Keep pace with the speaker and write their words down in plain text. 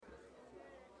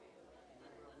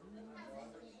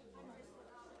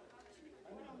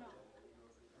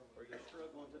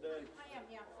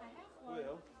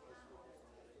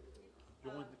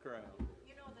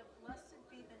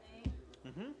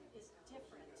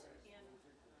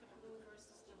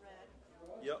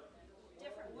Yep.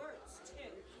 different words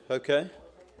too. Okay.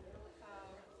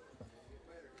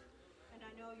 And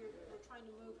I know we're trying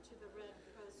to move to the red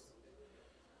because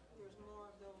there's more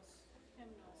of those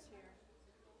hymnals here.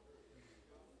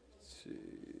 Let's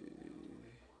see.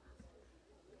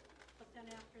 But then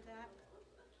after that,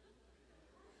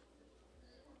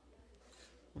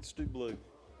 Let's do blue. you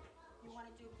want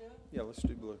to do blue? Yeah, let's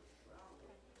do blue.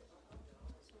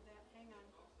 So that, hang on.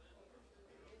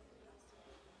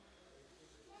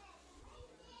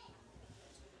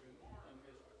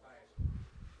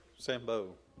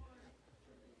 Sambo.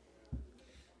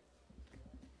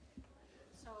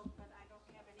 So, but I don't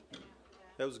have anything after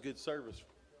that. That was a good service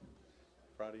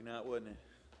Friday night, wasn't it?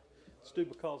 Let's do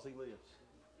Because He Lives.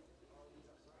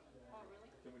 Oh,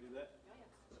 really? Can we do that? Oh, yes.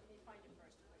 Let me find it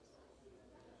first, please.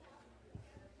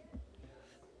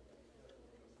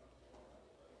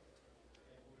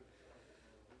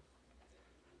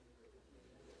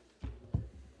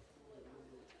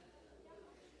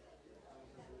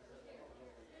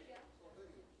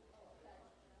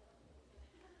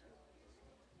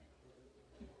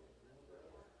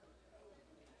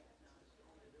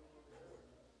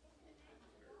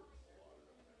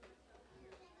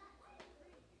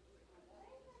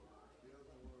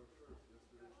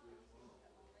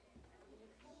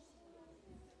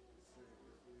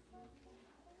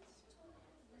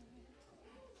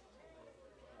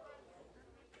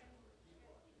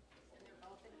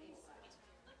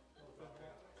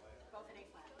 Both in A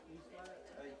flat. A flat.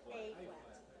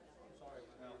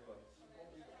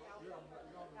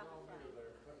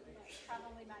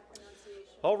 Probably my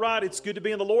pronunciation. All right, it's good to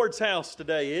be in the Lord's house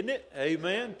today, isn't it?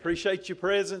 Amen. Appreciate your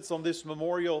presence on this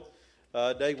Memorial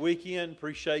Day weekend.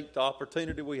 Appreciate the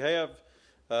opportunity we have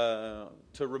to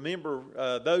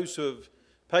remember those who have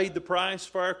paid the price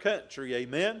for our country.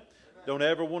 Amen. Don't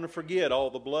ever want to forget all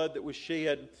the blood that was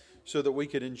shed so that we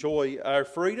could enjoy our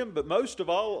freedom. But most of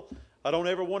all, I don't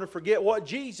ever want to forget what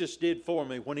Jesus did for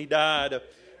me when He died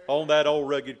on that old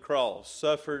rugged cross,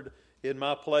 suffered in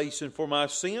my place and for my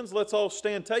sins. Let's all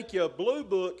stand. Take you a blue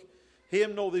book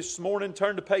hymnal this morning.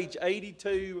 Turn to page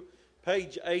 82.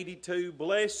 Page 82.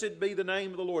 Blessed be the name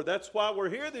of the Lord. That's why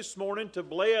we're here this morning, to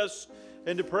bless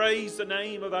and to praise the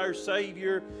name of our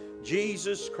Savior,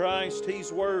 Jesus Christ.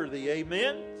 He's worthy.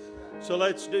 Amen. So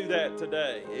let's do that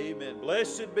today. Amen.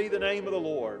 Blessed be the name of the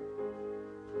Lord.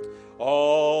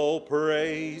 All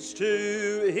praise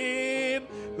to Him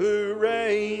who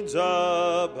reigns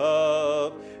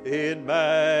above in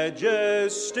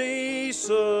majesty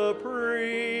supreme,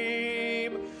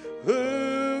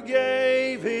 who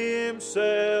gave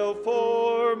Himself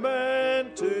for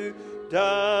man to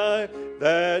die,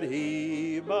 that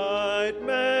He might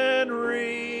man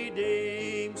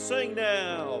redeem. Sing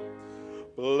now.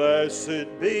 Blessed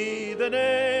be the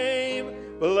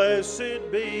name,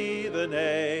 blessed be the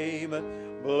name,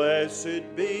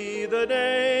 blessed be the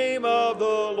name of the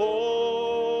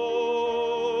Lord.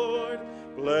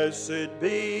 Blessed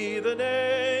be the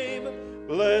name,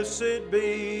 blessed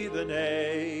be the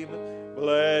name,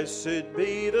 blessed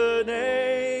be the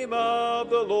name of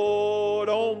the Lord.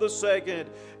 On the second,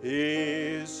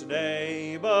 His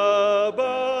name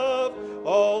above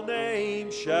all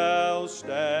names shall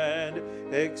stand,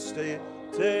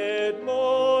 extended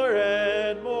more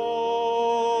and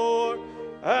more,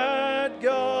 at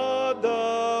God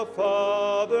the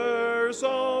Father's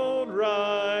own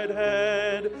right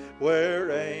hand,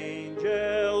 where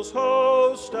angels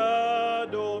host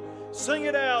adore. Sing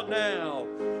it out now.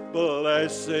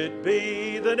 Blessed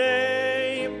be the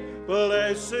name,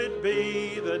 blessed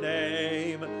be the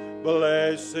name,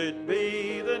 blessed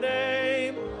be the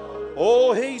name.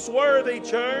 Oh, He's worthy,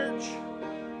 church.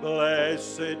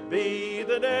 Blessed be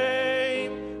the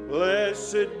name,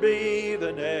 blessed be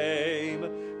the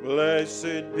name,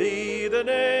 blessed be the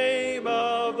name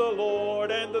of the Lord.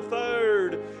 And the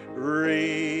third,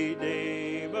 Redeemer,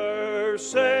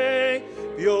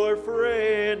 Savior,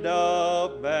 friend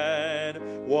of man,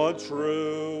 once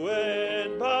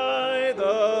ruined by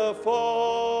the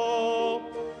fall,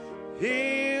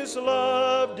 His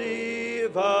love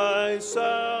devised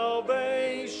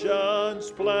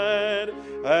salvation's plan,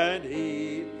 and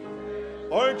He,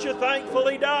 aren't you thankful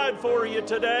He died for you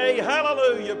today?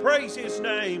 Hallelujah, praise His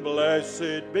name.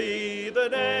 Blessed be the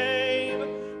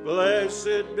name,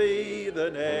 blessed be the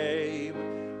name,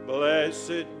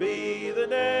 blessed be the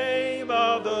name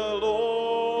of the Lord.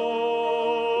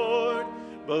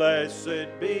 Blessed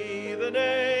be the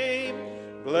name,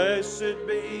 blessed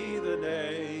be the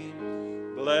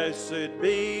name, blessed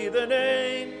be the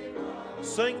name.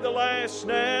 Sing the last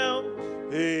now.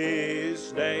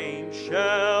 His name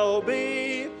shall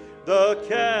be the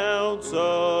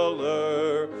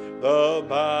Counselor, the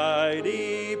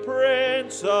mighty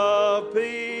Prince of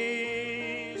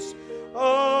Peace,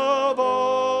 of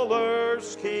all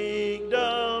earth's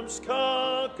kingdoms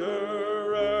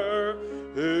conqueror,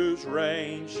 whose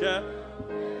reign shall...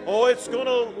 Oh, it's going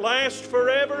to last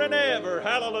forever and ever.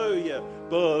 Hallelujah.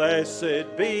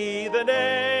 Blessed be the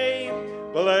name.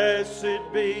 Blessed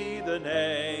be the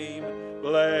name.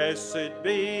 Blessed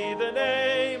be the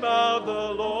name of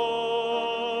the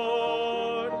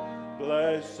Lord.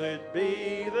 Blessed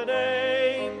be the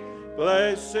name.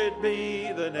 Blessed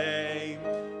be the name.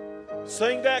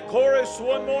 Sing that chorus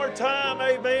one more time.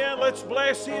 Amen. Let's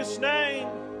bless His name.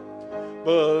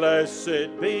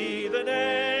 Blessed be the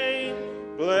name.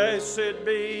 Blessed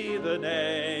be the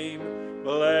name.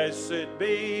 Blessed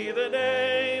be the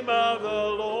name of the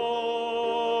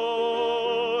Lord.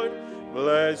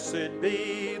 Blessed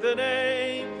be the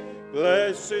name.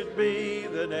 Blessed be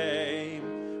the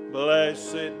name.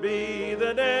 Blessed be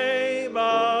the name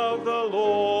of the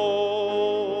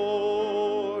Lord.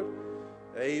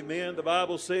 Amen. The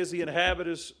Bible says He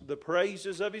inhabiteth the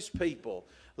praises of His people.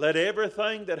 Let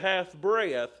everything that hath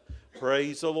breath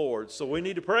praise the Lord. So we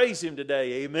need to praise Him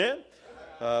today. Amen.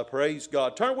 Praise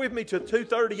God. Turn with me to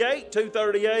 238.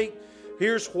 238.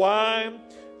 Here's why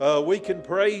we can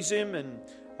praise Him. And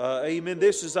amen.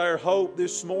 This is our hope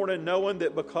this morning, knowing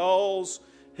that because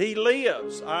He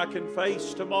lives, I can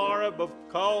face tomorrow.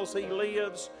 Because He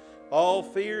lives, all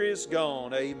fear is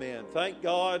gone. Amen. Thank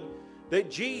God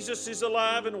that Jesus is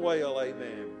alive and well.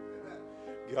 Amen.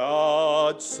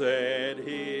 God sent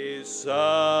His Son.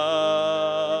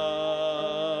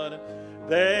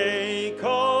 They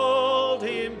called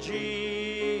Him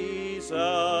Jesus.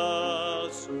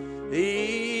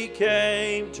 He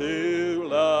came to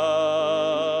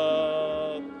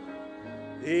love,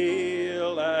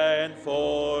 heal, and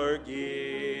forgive.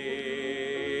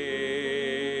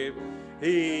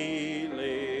 He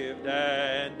lived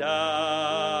and died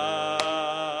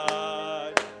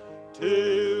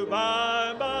to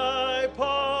buy my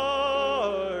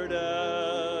pardon,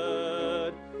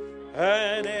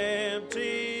 an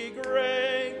empty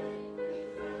grave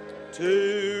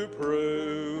to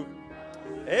prove.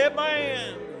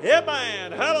 Amen,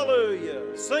 amen,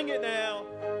 hallelujah. Sing it now.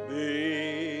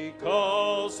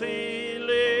 Because He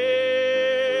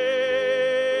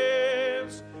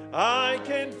lives, I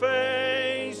can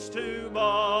face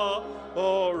tomorrow.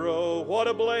 What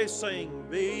a blessing.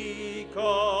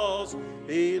 Because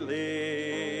He lives,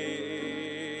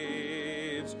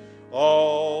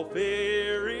 all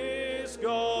fear is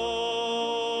gone.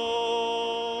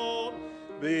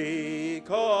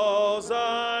 Because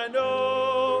I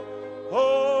know,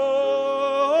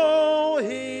 oh,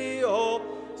 He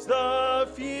holds the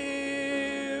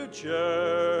future,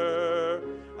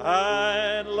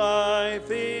 and life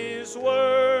is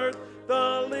worth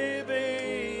the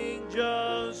living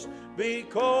just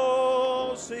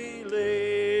because He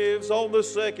lives. On the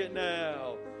second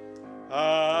now.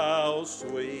 How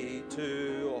sweet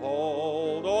to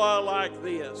hold. Oh, I like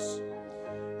this.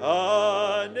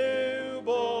 A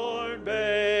newborn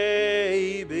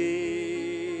baby,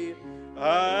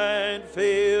 and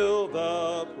feel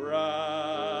the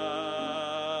pride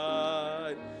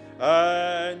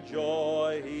and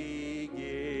joy He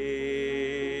gives.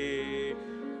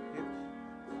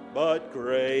 But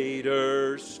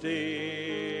greater still,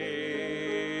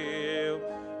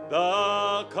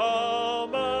 the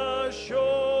calm assurance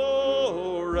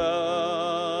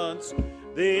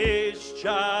this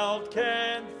child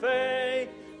can face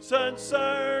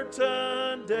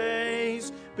uncertain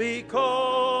days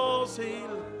because He,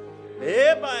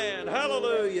 amen,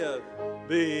 hallelujah,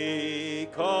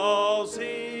 because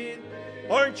He,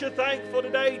 aren't you thankful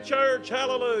today, church?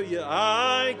 Hallelujah.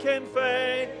 I can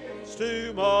face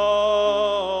tomorrow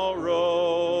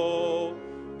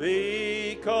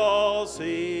because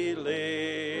He lives.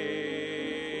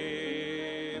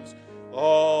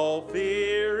 All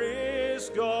fear is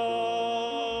gone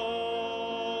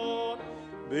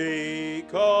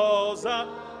because I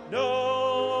know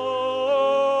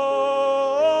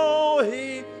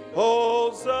He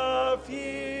holds the future.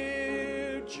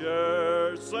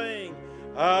 Sing,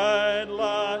 and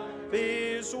life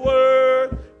is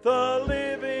worth the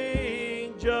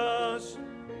living just.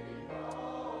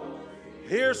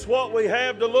 Here's what we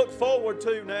have to look forward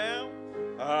to now.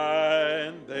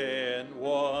 And then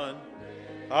one,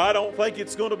 I don't think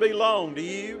it's going to be long, do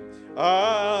you?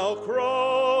 I'll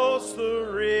cross the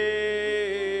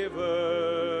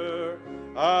river,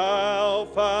 I'll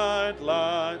find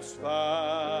life's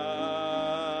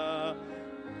fire,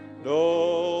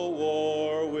 no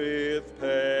war with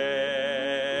pain,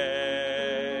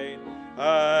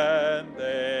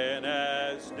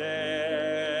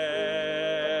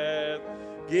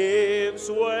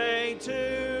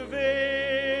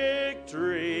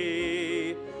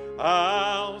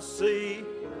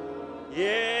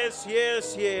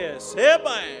 Yes, yes.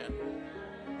 Amen.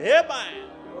 Amen.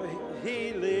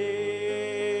 He lives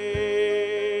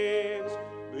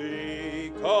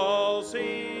because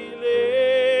He lives.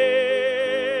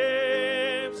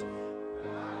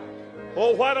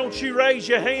 Oh, why don't you raise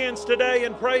your hands today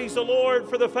and praise the Lord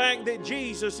for the fact that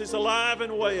Jesus is alive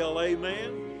and well.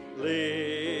 Amen.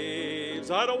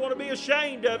 Lives. I don't want to be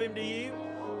ashamed of Him, do you?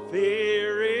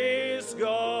 Fear is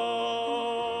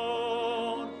gone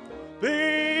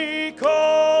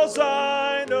because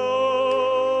I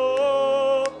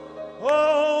know,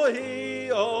 oh, He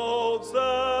holds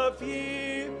the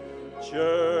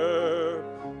future,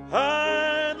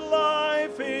 and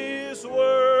life is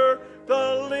worth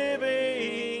the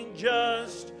living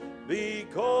just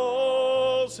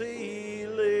because He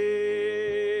lives.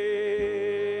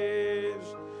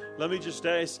 Let me just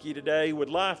ask you today,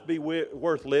 would life be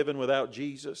worth living without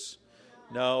Jesus?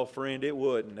 No, friend, it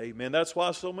wouldn't. Amen. That's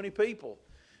why so many people,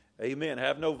 amen,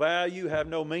 have no value, have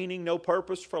no meaning, no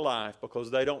purpose for life,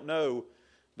 because they don't know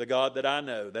the God that I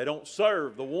know. They don't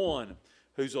serve the one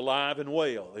who's alive and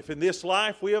well. If in this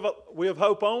life we have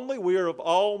hope only, we are of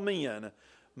all men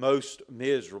most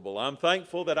miserable. I'm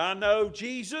thankful that I know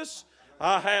Jesus.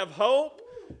 I have hope.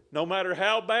 No matter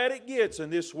how bad it gets in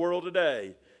this world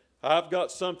today, I've got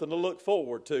something to look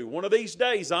forward to. One of these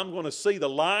days I'm going to see the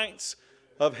lights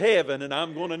of heaven, and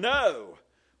I'm going to know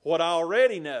what I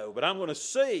already know, but I'm going to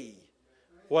see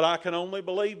what I can only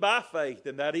believe by faith,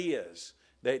 and that is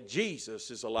that Jesus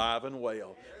is alive and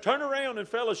well. Turn around and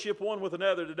fellowship one with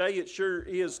another today. It sure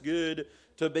is good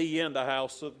to be in the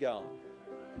house of God.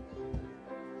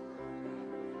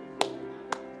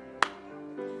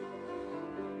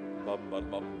 Bum,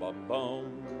 bum, bum, bum,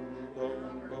 bum.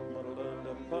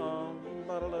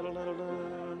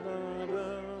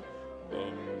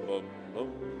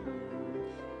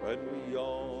 When we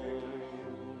all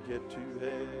get to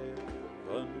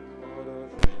heaven, what a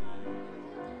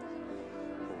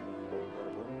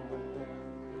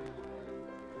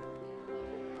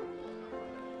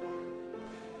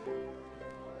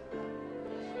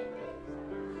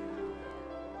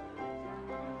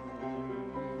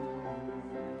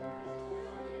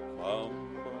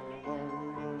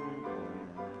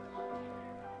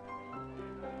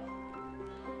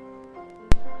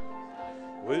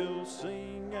we'll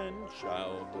sing and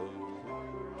shout of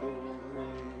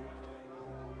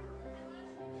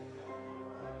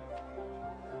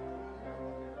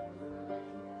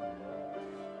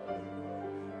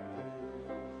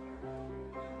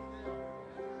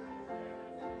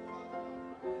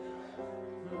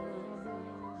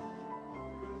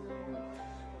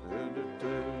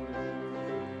victory.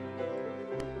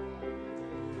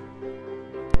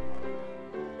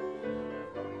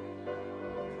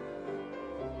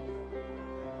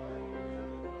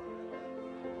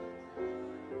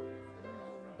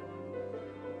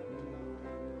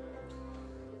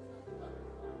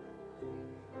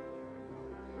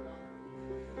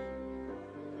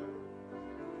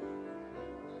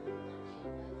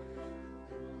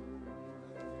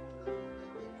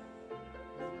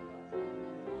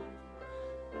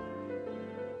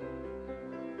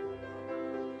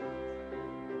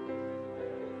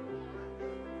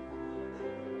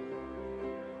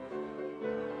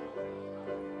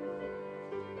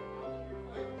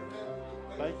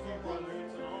 Thank you, brother.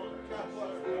 It's an honor.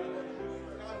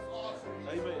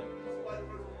 Amen.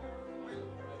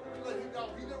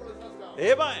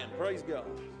 Amen. Praise God.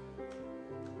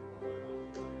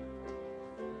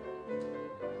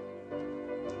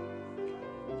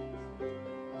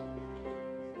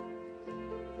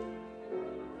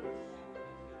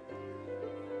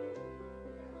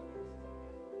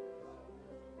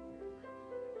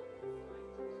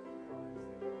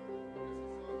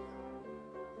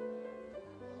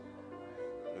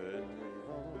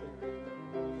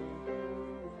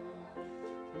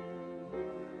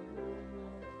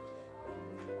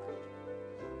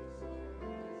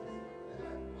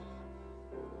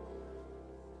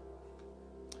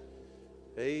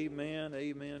 Amen,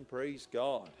 amen, praise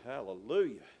God,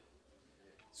 hallelujah.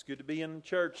 It's good to be in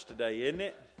church today, isn't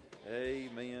it?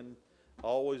 Amen.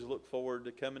 Always look forward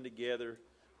to coming together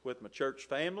with my church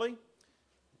family.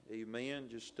 Amen,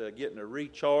 just getting a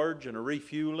recharge and a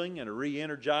refueling and a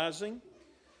re-energizing.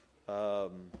 I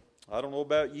don't know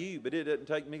about you, but it doesn't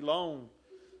take me long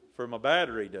for my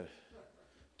battery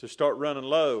to start running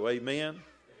low, amen.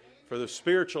 For the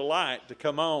spiritual light to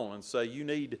come on and say you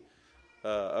need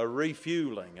a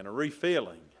refueling and a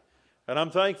refilling. And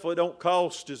I'm thankful it don't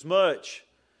cost as much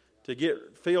to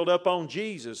get filled up on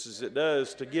Jesus as it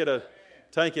does to get a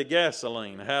tank of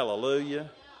gasoline.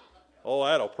 Hallelujah. Oh,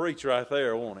 that'll preach right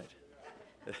there, won't it?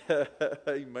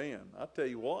 Amen. I tell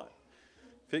you what,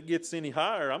 if it gets any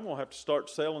higher, I'm going to have to start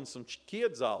selling some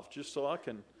kids off just so I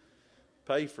can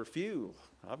pay for fuel.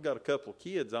 I've got a couple of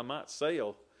kids I might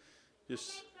sell.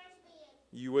 Just,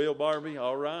 you will, Barbie?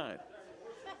 All right.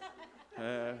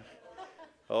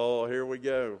 Oh, here we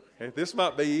go. This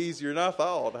might be easier than I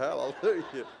thought.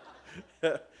 Hallelujah.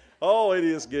 Oh, it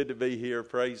is good to be here.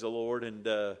 Praise the Lord. And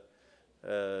the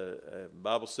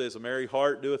Bible says, a merry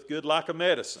heart doeth good like a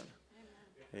medicine.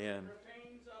 And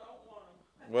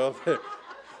well,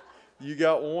 you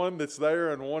got one that's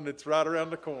there and one that's right around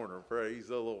the corner. Praise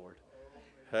the Lord.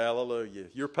 Hallelujah.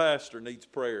 Your pastor needs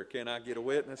prayer. Can I get a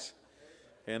witness?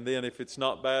 And then if it's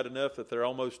not bad enough that they're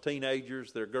almost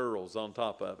teenagers, they're girls on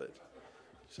top of it.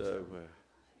 So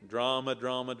drama,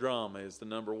 drama, drama is the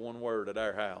number one word at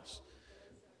our house.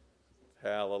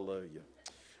 Hallelujah.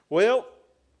 Well,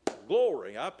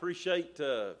 glory. I appreciate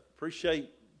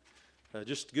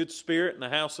just good spirit in the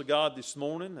house of God this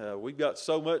morning. We've got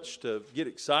so much to get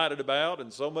excited about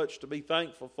and so much to be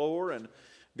thankful for. And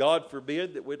God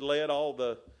forbid that we'd let all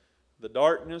the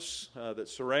darkness that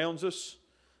surrounds us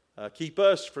keep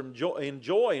us from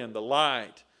enjoying the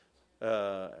light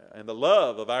and the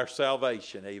love of our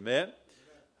salvation. Amen.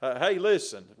 Hey,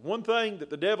 listen, one thing that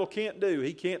the devil can't do,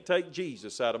 he can't take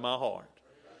Jesus out of my heart.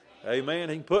 Amen.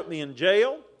 He can put me in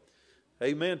jail.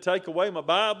 Amen. Take away my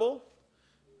Bible.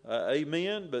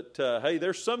 Amen. But hey,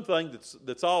 there's something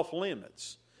that's off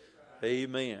limits.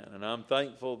 Amen. And I'm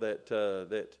thankful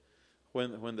that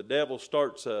when the devil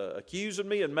starts accusing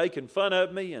me and making fun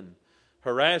of me and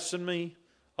harassing me,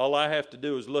 all I have to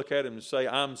do is look at him and say,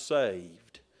 I'm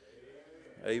saved.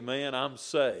 Amen. I'm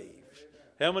saved.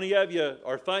 How many of you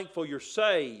are thankful you're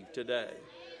saved today?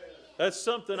 That's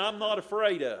something I'm not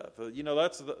afraid of. You know,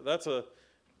 that's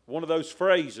one of those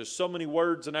phrases. So many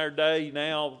words in our day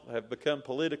now have become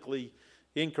politically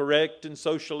incorrect and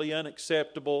socially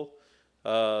unacceptable.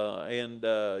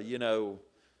 You know,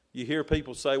 you hear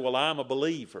people say, well, I'm a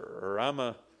believer, or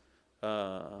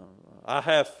I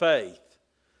have faith.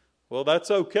 Well,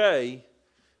 that's okay,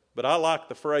 but I like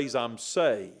the phrase, I'm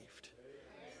saved.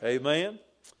 Amen?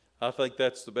 I think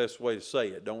that's the best way to say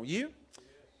it, don't you?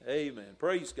 Amen.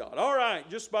 Praise God. All right,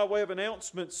 just by way of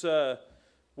announcements,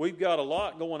 we've got a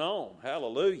lot going on.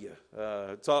 Hallelujah.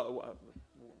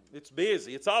 It's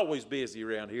busy. It's always busy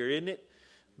around here, isn't it?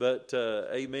 But,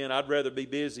 amen, I'd rather be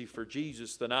busy for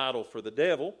Jesus than idle for the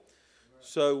devil.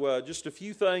 So just a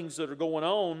few things that are going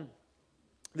on.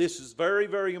 This is very,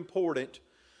 very important.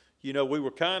 You know, we were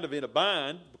kind of in a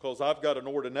bind because I've got an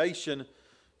ordination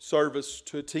service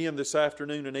to attend this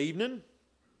afternoon and evening.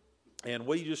 And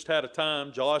we just had a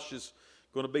time. Josh is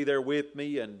going to be there with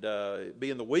me, and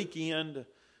being the weekend,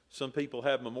 some people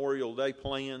have Memorial Day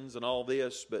plans and all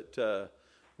this, but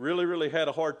really had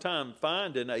a hard time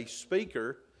finding a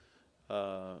speaker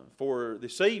for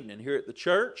this evening here at the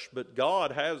church, but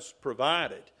God has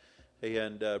provided.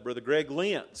 And Brother Greg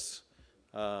Lentz,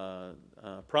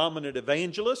 prominent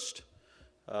evangelist,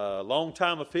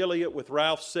 longtime affiliate with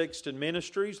Ralph Sexton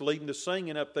Ministries, leading the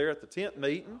singing up there at the tent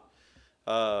meeting.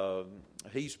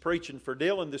 He's preaching for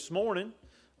Dylan this morning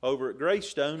over at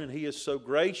Greystone, and he has so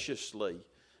graciously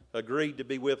agreed to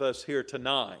be with us here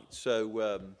tonight.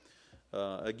 So,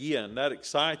 again, that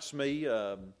excites me.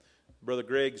 Brother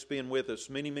Greg's been with us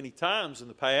many times in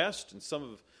the past, and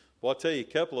I'll tell you, a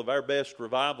couple of our best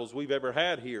revivals we've ever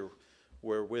had here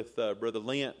were with Brother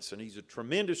Lentz, and he's a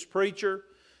tremendous preacher.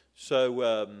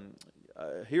 So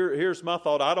here's my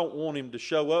thought. I don't want him to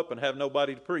show up and have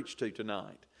nobody to preach to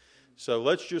tonight. So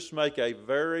let's just make a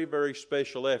very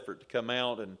special effort to come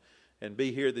out and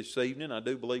be here this evening. I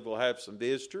do believe we'll have some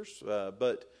visitors,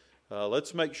 but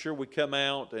let's make sure we come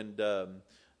out and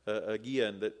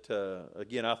again,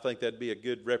 I think that'd be a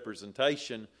good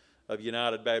representation of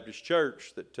United Baptist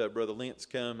Church that Brother Lentz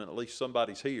come and at least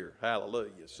somebody's here.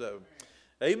 Hallelujah. So,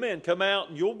 amen. Come out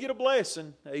and you'll get a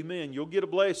blessing. Amen. You'll get a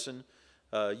blessing.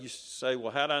 You say,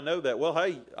 well, how do I know that? Well,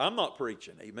 hey, I'm not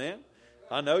preaching. Amen.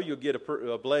 I know you'll get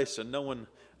a blessing, knowing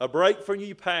a break from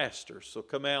you pastors. So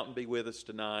come out and be with us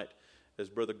tonight as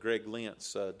Brother Greg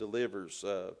Lentz delivers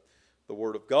the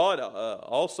Word of God.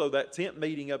 Also, that tent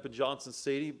meeting up in Johnson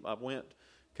City, I went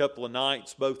a couple of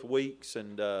nights both weeks,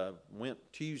 and went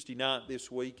Tuesday night this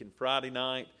week and Friday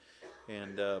night.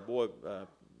 And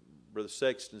Brother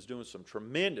Sexton's doing some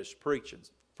tremendous preaching.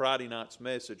 Friday night's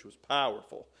message was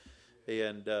powerful.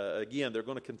 And again, they're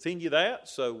going to continue that.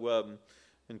 So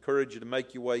encourage you to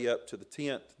make your way up to the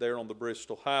tent there on the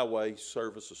Bristol Highway.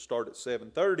 Service will start at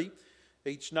 7:30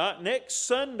 each night. Next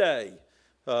Sunday,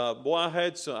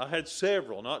 I had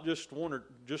several, not just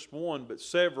one, but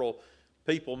several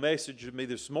people messaged me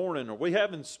this morning, are we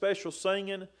having special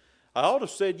singing? I ought to have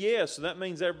said yes, and that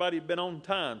means everybody had been on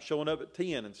time, showing up at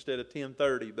 10 instead of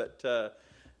 10:30. But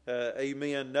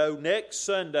amen. No, next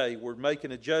Sunday we're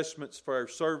making adjustments for our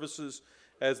services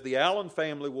as the Allen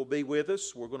family will be with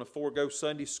us. We're going to forego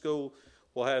Sunday school.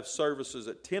 We'll have services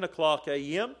at 10 o'clock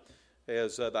a.m.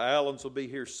 as the Allens will be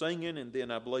here singing, and then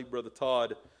I believe Brother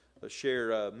Todd will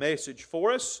share a message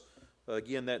for us.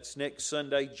 Again, that's next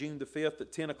Sunday, June the 5th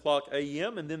at 10 o'clock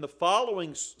a.m. And then the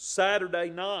following Saturday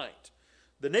night,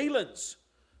 the Nealons,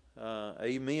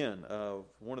 amen,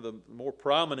 one of the more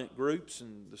prominent groups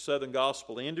in the Southern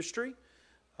Gospel industry,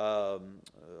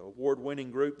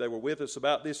 award-winning group. They were with us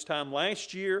about this time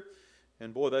last year,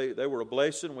 and boy, they were a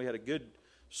blessing. We had a good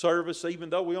service, even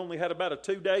though we only had about a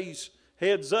 2 days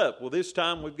heads up. Well, this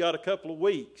time we've got a couple of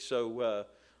weeks, so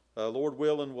Lord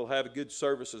willing, we'll have a good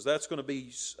services. That's going to be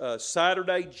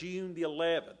Saturday, June the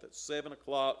 11th at 7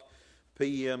 o'clock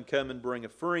p.m. Come and bring a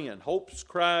friend. Hope's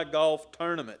Cry Golf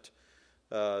Tournament.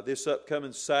 This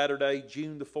upcoming Saturday,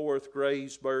 June the 4th,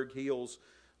 Graysburg Hills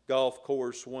Golf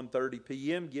Course, 1:30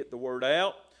 p.m. Get the word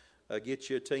out. Get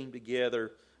you a team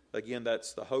together. Again,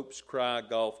 that's the Hope's Cry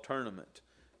Golf Tournament.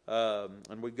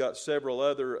 And we've got several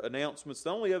other announcements.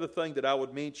 The only other thing that I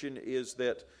would mention is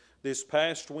that this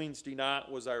past Wednesday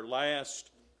night was our last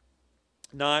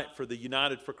night for the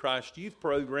United for Christ Youth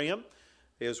Program,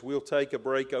 as we'll take a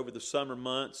break over the summer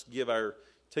months, give our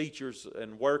teachers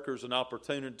and workers an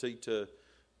opportunity to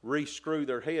re-screw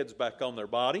their heads back on their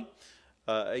body.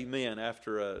 Amen.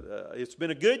 It's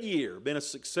been a good year, been a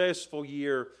successful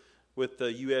year with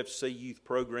the UFC Youth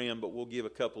Program, but we'll give a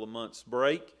couple of months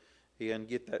break and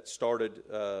get that started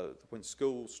when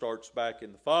school starts back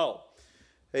in the fall.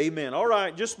 Amen. All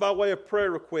right, just by way of prayer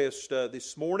request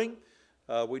this morning,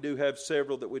 we do have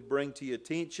several that we'd bring to your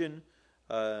attention.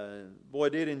 Boy, I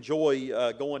did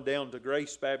enjoy going down to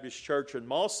Grace Baptist Church in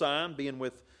Mossine, being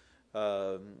with,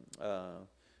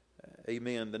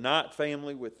 amen, the Knight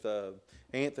family, with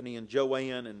Anthony and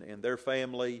Joanne and their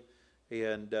family,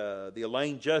 and the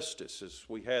Elaine Justices.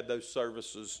 We had those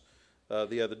services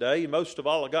the other day. And most of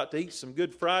all, I got to eat some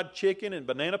good fried chicken and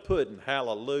banana pudding.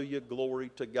 Hallelujah, glory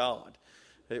to God.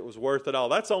 It was worth it all.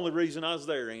 That's the only reason I was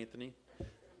there, Anthony.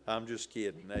 I'm just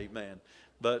kidding, amen.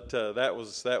 But that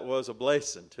was a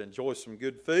blessing to enjoy some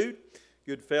good food,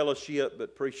 good fellowship, but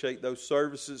appreciate those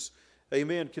services.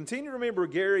 Amen. Continue to remember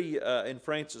Gary and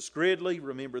Francis Gridley.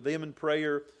 Remember them in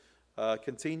prayer.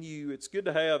 Continue. It's good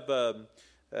to have,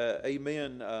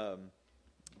 amen,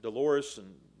 Dolores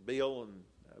and Bill and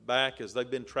back as they've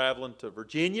been traveling to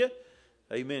Virginia.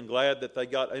 Amen. Glad that they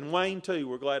got, and Wayne too.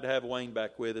 We're glad to have Wayne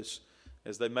back with us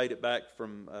as they made it back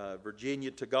from Virginia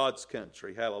to God's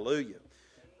country. Hallelujah.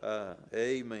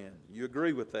 Amen. You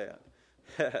agree with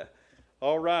that?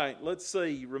 All right. Let's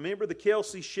see. Remember the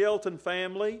Kelsey Shelton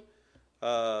family.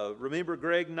 Remember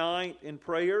Greg Knight in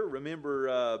prayer.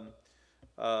 Remember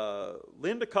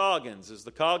Linda Coggins is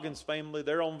the Coggins family.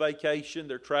 They're on vacation.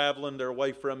 They're traveling. They're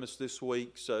away from us this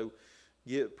week. So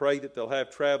pray that they'll have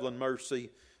traveling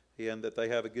mercy and that they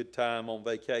have a good time on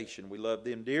vacation. We love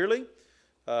them dearly.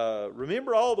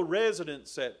 Remember all the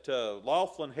residents at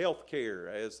Laughlin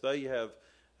Healthcare as they have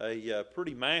a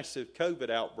pretty massive COVID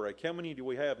outbreak. How many do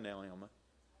we have now, Emma?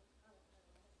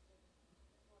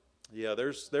 Yeah,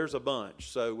 there's a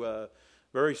bunch. So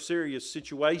very serious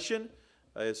situation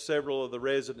as several of the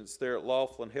residents there at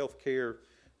Laughlin Healthcare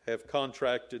have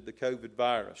contracted the COVID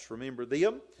virus. Remember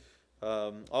them.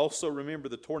 Also remember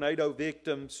the tornado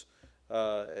victims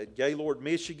at Gaylord,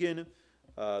 Michigan.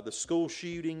 The school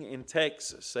shooting in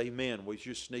Texas. Amen. We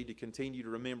just need to continue to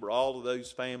remember all of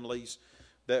those families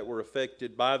that were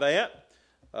affected by that.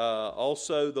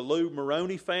 Also, the Lou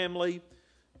Maroney family.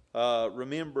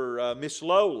 Remember Miss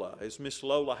Lola. As Miss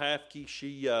Lola Hafke,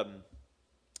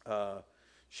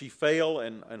 she fell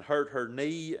and hurt her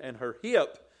knee and her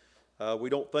hip. We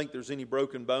don't think there's any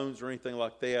broken bones or anything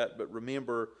like that, but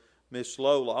remember Miss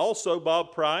Lola. Also,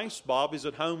 Bob Price. Bob is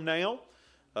at home now.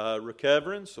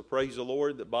 Recovering, so praise the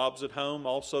Lord that Bob's at home.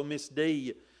 Also Miss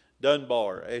Dee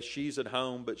Dunbar, as she's at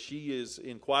home, but she is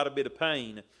in quite a bit of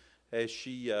pain as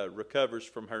she recovers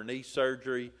from her knee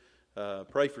surgery.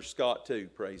 Pray for Scott too,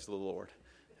 praise the Lord.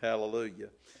 Hallelujah.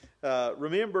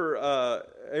 Remember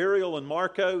Ariel and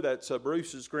Marco, that's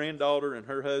Bruce's granddaughter and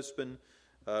her husband.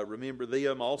 Remember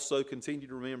them. Also continue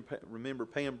to remember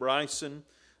Pam Bryson.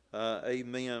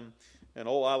 Amen. And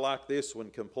I like this one,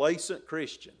 complacent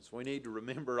Christians. We need to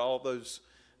remember all those,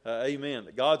 amen,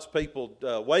 that God's people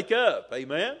wake up,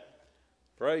 amen.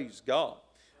 Praise God.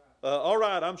 All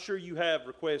right, I'm sure you have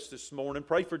requests this morning.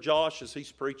 Pray for Josh as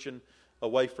he's preaching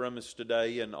away from us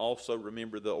today, and also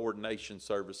remember the ordination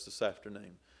service this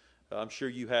afternoon. I'm sure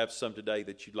you have some today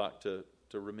that you'd like to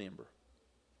remember.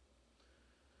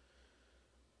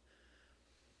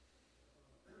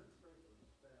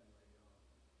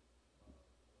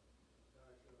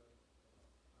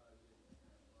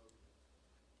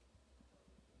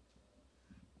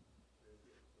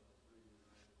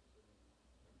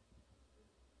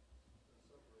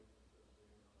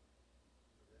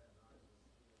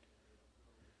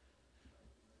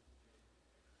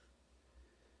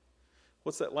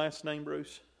 What's that last name,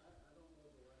 Bruce?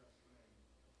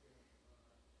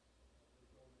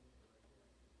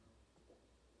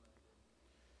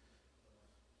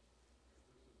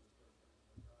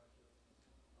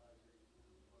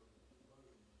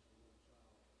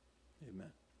 Amen.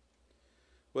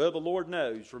 Well, the Lord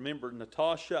knows. Remember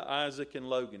Natasha, Isaac, and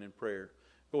Logan in prayer.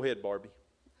 Go ahead, Barbie.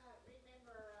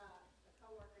 Remember the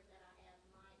coworker that I have,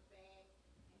 Mike Beck,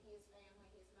 and his family.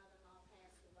 His mother-in-law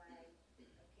passed away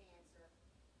of cancer.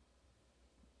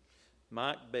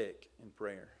 Mike Beck in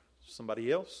prayer.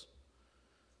 Somebody else?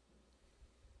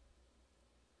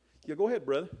 Yeah, go ahead,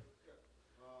 brother.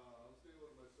 I'm staying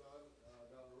with my son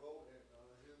down the road, and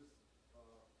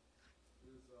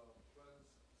his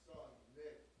friend's son,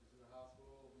 Nick, is in the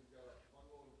hospital. He's got a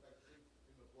fungal infection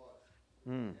in the blood,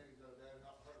 and he's got a bad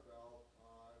heart valve.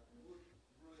 We would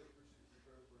really appreciate your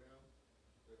prayers for him,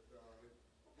 that they get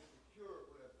the cure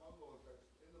for that fungal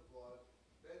infection in the blood,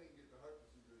 then he can get the heart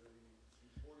procedure that he needs.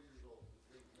 He's 40 years old.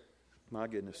 My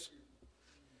goodness.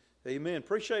 Amen.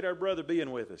 Appreciate our brother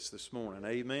being with us this morning.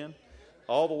 Amen.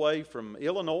 All the way from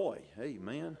Illinois.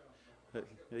 Amen.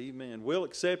 Amen. We'll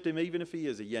accept him even if he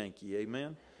is a Yankee.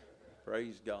 Amen.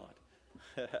 Praise God.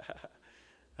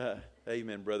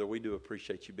 Amen, brother. We do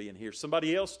appreciate you being here.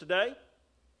 Somebody else today?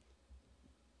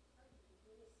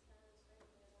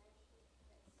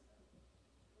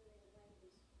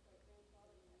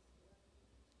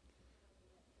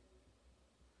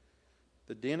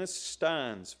 The Dennis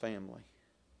Steins family.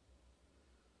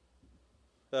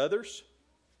 Others?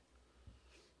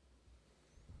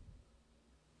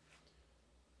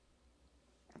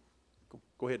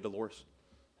 Go ahead, Dolores.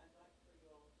 I'd like for you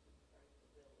all to pray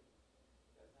for Billy,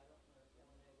 because I don't know if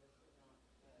y'all know this or not,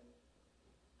 but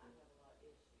I have a lot of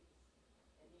issues,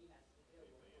 and he has to deal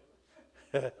with them.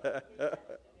 But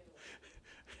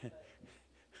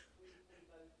we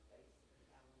both face some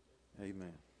challenges.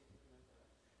 Amen.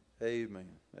 Amen.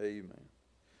 Amen.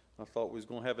 I thought we was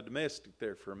going to have a domestic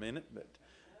there for a minute, but...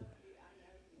 I know you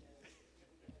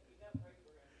got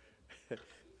to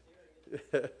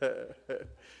pray for him.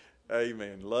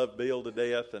 Amen. Love Bill to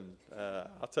death, and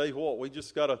I'll tell you what, we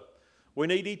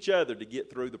need each other to get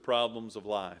through the problems of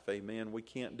life. Amen. We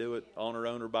can't do it on our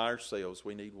own or by ourselves.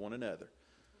 We need one another.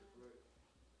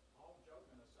 All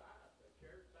joking aside, the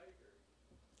caretaker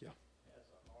Yeah. has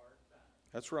a hard time.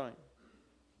 That's right.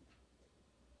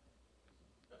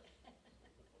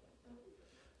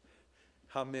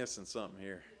 I'm missing something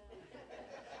here.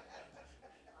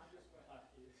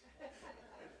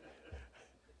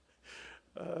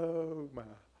 Oh, my. I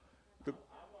want us to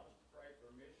pray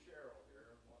for Miss Cheryl here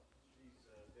and what she's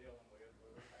dealing with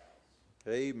her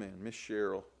house. Amen. Miss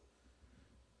Cheryl.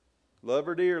 Love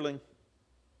her dearly.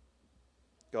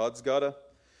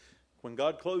 When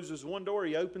God closes one door,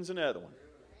 He opens another one.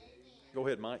 Go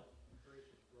ahead, Mike.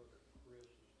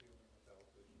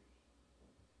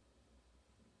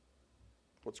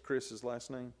 What's Chris's last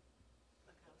name?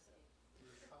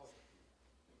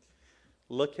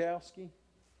 Lukowski?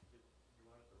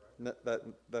 No,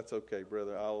 that's okay,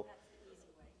 brother. I'll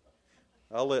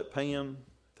let Pam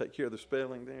take care of the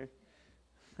spelling there.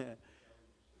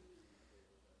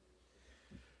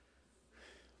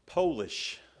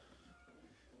 Polish.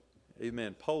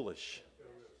 Amen. Polish.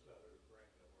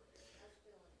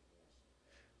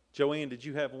 Joanne, did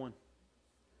you have one?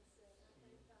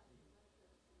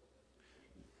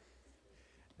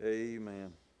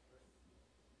 Amen.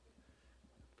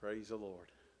 Praise the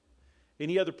Lord.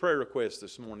 Any other prayer requests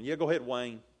this morning? Yeah, go ahead,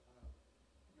 Wayne.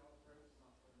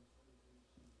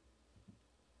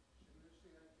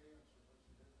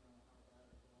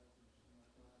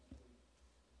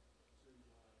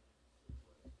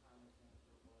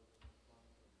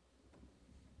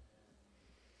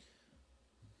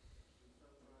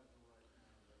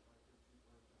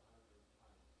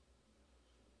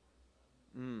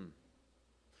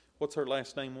 What's her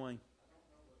last name, Wayne?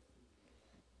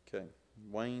 Okay.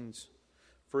 Wayne's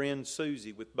friend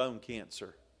Susie with bone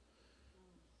cancer.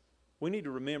 We need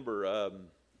to remember,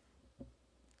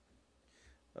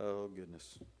 oh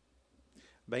goodness,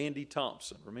 Bandy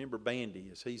Thompson. Remember Bandy,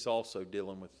 as he's also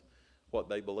dealing with what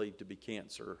they believe to be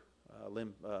cancer.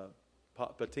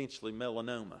 potentially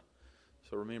melanoma.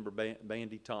 So remember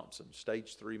Bandy Thompson,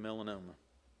 stage 3 melanoma.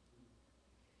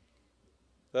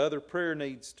 The other prayer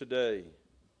needs today.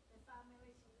 The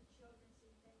families of the children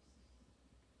in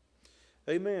Texas.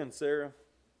 Amen, Sarah.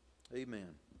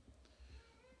 Amen.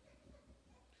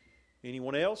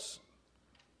 Anyone else?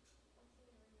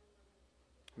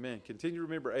 Amen. Continue to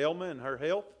remember Elma and her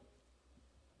health.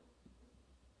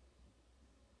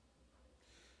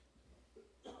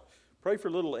 Pray for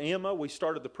little Emma. We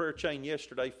started the prayer chain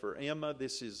yesterday for Emma.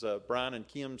 This is Brian and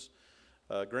Kim's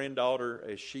granddaughter,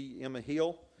 Emma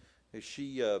Hill, as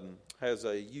she has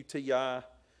a UTI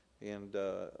and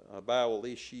a bowel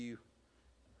issue.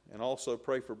 And also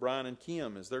pray for Brian and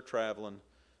Kim as they're traveling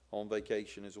on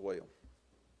vacation as well.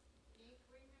 Nick,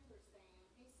 remember Sam.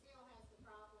 He still has the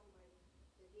problem with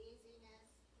the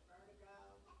dizziness, vertigo.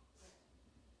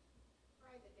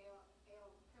 Pray that they'll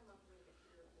come up with a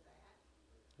cure for that.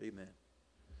 Amen.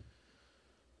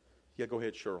 Yeah, go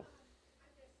ahead, Cheryl.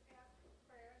 I just asked for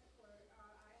prayers for,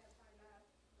 I have my last,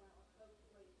 well,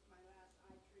 hopefully it's my last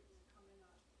eye treatment coming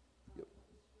up Yep.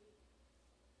 this week.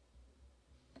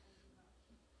 And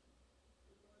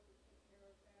the Lord will take care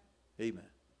of that. Amen.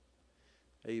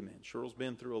 Amen. Cheryl's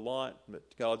been through a lot,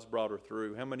 but God's brought her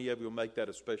through. How many of you will make that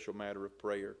a special matter of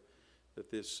prayer, that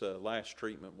this last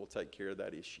treatment will take care of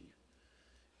that issue?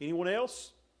 Anyone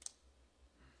else?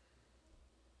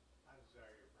 I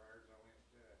desire your prayers. I went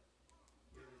the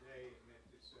other day and met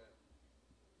this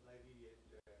lady at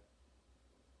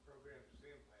Proverbs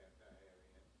implant I have in,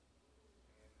 and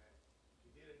she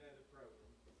did another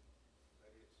program,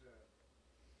 but it's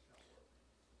not working.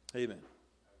 Amen.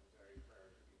 I desire your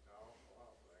prayers. It's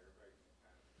awful aggravating at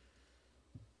times.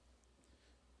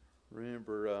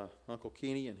 Remember Uncle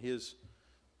Kenny and his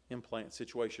implant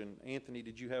situation. Anthony,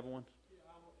 did you have one? Yeah,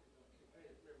 I want to remember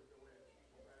Joanne.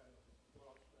 She's had a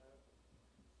lot of stuff.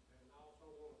 And I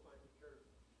also want to thank the church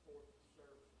for the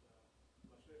service.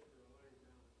 My sister Elaine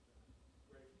down at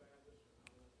Grace Baptist, and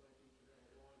I want to thank each and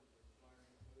every one for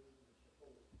flying the food and the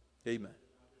support. Amen.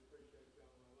 And I just appreciate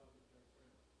y'all, and I love you, big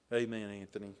friend. Amen,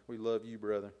 Anthony. We love you,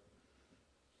 brother.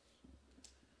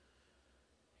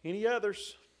 Any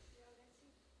others? Well,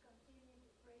 let's continue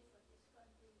to pray for this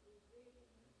country. We really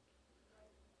need to pray.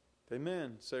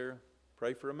 Amen, Sarah.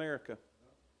 Pray for America.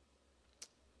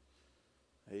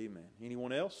 Amen.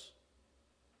 Anyone else?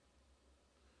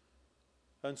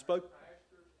 Unspoken?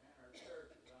 Pastors and our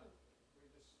churches. We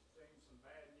just seen some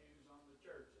bad news on the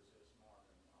churches this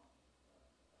morning.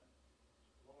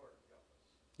 Lord help us.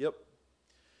 Yep.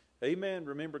 Amen.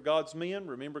 Remember God's men.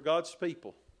 Remember God's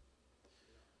people.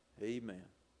 Amen.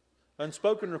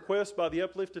 Unspoken requests by the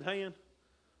uplifted hand.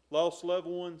 Lost loved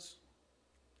ones.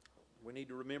 We need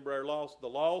to remember our lost. The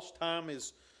lost time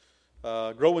is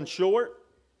growing short,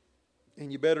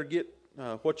 and you better get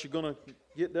what you're going to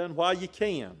get done while you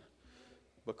can,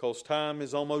 because time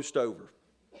is almost over.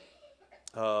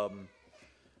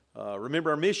 Remember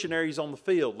our missionaries on the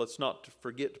field. Let's not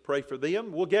forget to pray for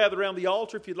them. We'll gather around the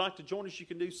altar. If you'd like to join us, you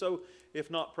can do so. If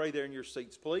not, pray there in your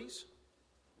seats, please.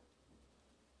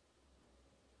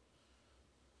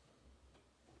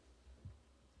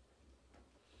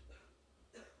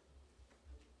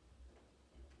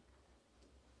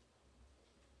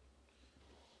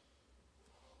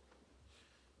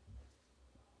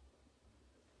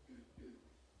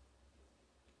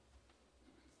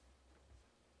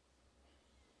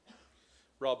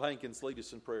 Rob Hankins, lead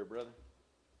us in prayer, brother.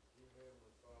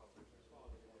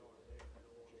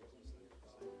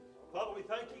 Father, we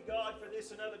thank you, God, for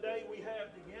this another day we have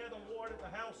together, Lord, at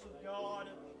the house of God.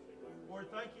 Lord,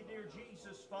 thank you, dear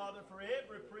Jesus, Father, for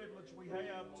every privilege we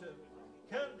have to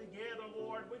come together,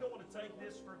 Lord. We don't want to take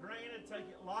this for granted, take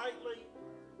it lightly.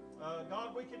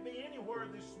 God, we could be anywhere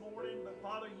this morning, but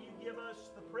Father, you give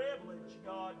us the privilege,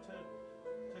 God, to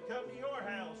come to your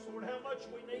house. Lord, how much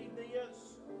we need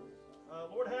this.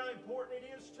 Lord, how important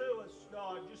it is to us,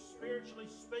 God, just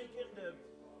spiritually speaking,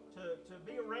 to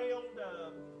be around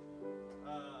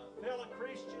fellow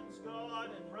Christians, God,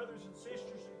 and brothers and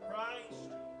sisters in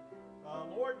Christ.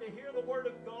 Lord, to hear the Word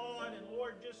of God, and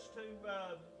Lord, just to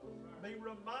be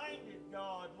reminded,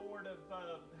 God, Lord, of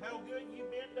how good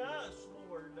you've been to us,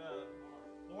 Lord.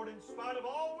 Lord, in spite of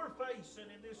all we're facing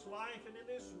in this life and in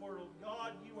this world,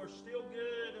 God, you are still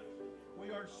good. We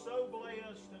are so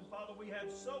blessed, and Father, we have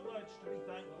so much to be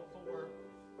thankful for,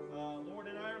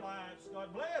 Lord, in our lives.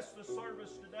 God, bless the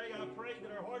service today. I pray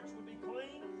that our hearts would be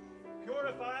clean.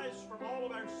 Purify us from all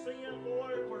of our sin,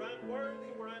 Lord. We're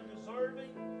unworthy, we're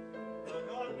undeserving.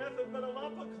 God, nothing but a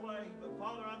lump of clay. But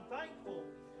Father, I'm thankful,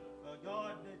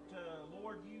 God, that,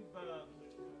 Lord, you've,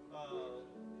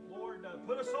 Lord, Lord,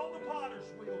 put us on the potter's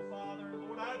wheel, Father.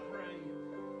 Lord, I pray,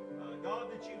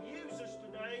 God, that you use us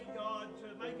today, God,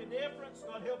 to make a difference.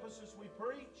 God, help us as we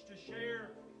preach to share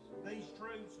these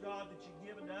truths, God, that you've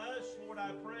given to us. Lord,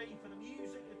 I pray for the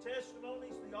music, the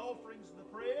testimonies, the offerings, and the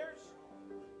prayers.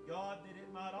 God, that it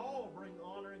might all bring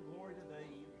honor and glory to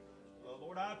Thee.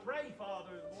 Lord, I pray,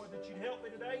 Father, Lord, that you'd help me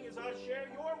today as I share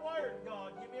your word,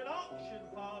 God. Give me an unction,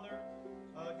 Father.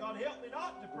 God, help me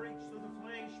not to preach through the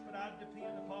flesh, but I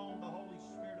depend upon the Holy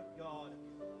Spirit of God.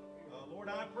 Lord,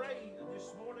 I pray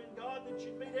this morning, God, that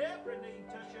you'd meet every need,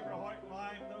 touch every heart and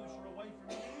life, those who are away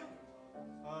from you.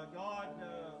 God,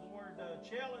 Lord,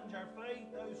 challenge our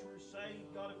faith, those who are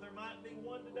saved. God, if there might be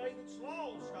one today that's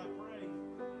lost, I pray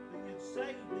that you'd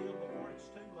save them before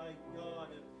it's too late, God.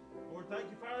 Lord,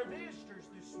 thank you for our visitors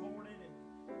this morning. And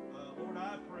Lord,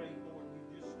 I pray, Lord, you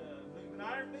just move in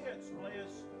our midst.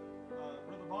 Bless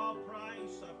Brother Bob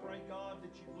Price. I pray, God,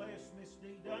 that you bless Miss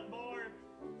Dee Dunbar.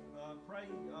 Pray,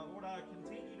 Lord, I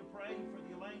continue to pray for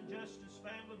the Elaine Justice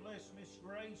family. Bless Miss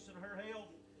Grace and her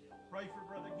health. Pray for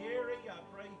Brother Gary. I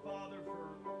pray, Father,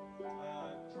 for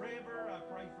Trevor. I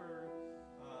pray for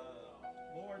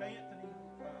Lord Anthony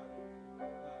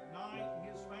Knight and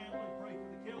his family. Pray for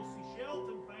the Kelsey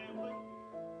Shelton family.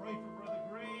 Pray for Brother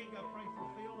Greg. I pray for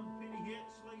Phil and Penny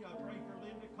Hensley. I pray for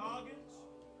Linda Coggins.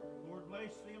 Lord,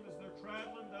 bless them as they're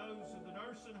traveling. Those in the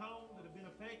nursing home that have been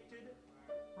affected.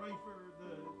 Pray for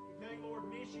the Gaylord,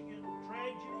 Michigan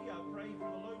tragedy. I pray for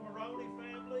the Lou Maroney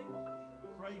family.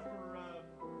 Pray for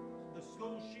the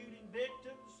school shooting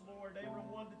victims. Lord,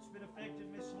 everyone that's been affected.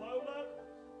 Miss Lola.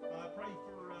 I pray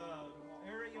for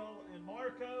Ariel and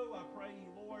Marco. I pray,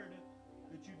 Lord,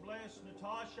 that you bless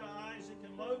Natasha, Isaac,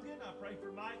 and Logan. I pray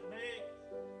for Mike Beck.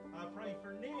 I pray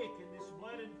for Nick and this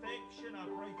blood infection. I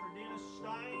pray for Dennis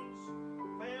Stein's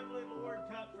family. Lord,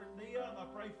 comfort them. I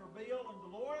pray for Bill and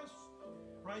Dolores.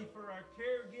 Pray for our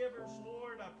caregivers,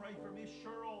 Lord. I pray for Miss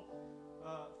Cheryl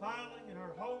Filing in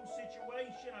her home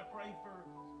situation. I pray for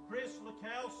Chris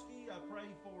Lukowski. I pray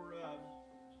for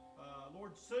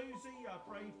Lord Susie. I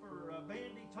pray for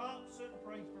Bandy Thompson.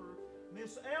 Pray for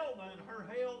Miss Elma and her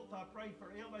health. I pray for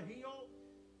Emma Hill.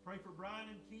 Pray for Brian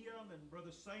and Kim and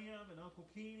Brother Sam and Uncle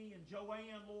Kenny and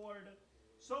Joanne, Lord.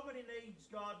 So many needs,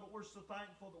 God, but we're so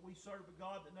thankful that we serve a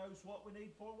God that knows what we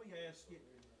need for. We ask it.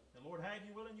 And Lord, have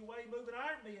you will in your way move in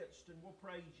our midst, and we'll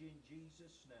praise you in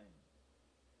Jesus' name.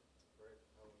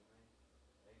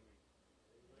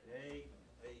 Amen.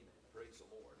 Amen. Praise the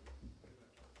Lord.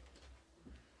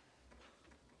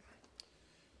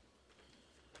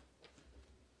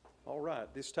 All right,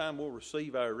 this time we'll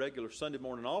receive our regular Sunday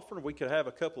morning offering. We could have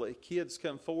a couple of kids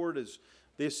come forward, as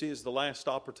this is the last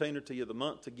opportunity of the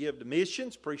month to give to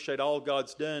missions. Appreciate all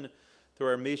God's done through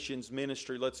our missions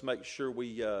ministry. Let's make sure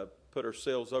we put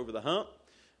ourselves over the hump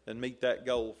and meet that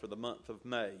goal for the month of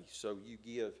May. So you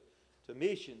give to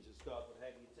missions as God would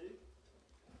have you to.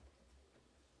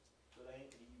 But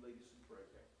Anthony, you lead us in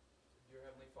prayer. Dear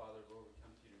Heavenly Father, Lord, we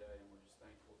come to you today and we're just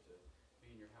thankful to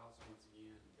be in your house once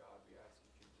again. And God, we ask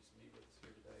that you just meet with us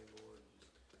here today, Lord, and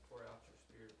just pour out your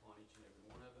Spirit upon each and every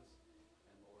one of us.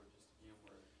 And Lord, just again,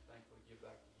 we're thankful to give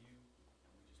back to you.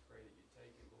 And we just pray that you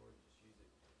take it, Lord, just use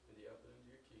it for the upbuilding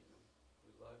of your kingdom.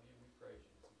 We love you and we praise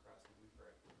you. It's in Christ's name we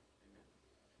pray.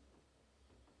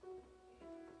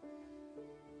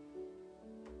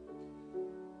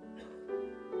 Amen.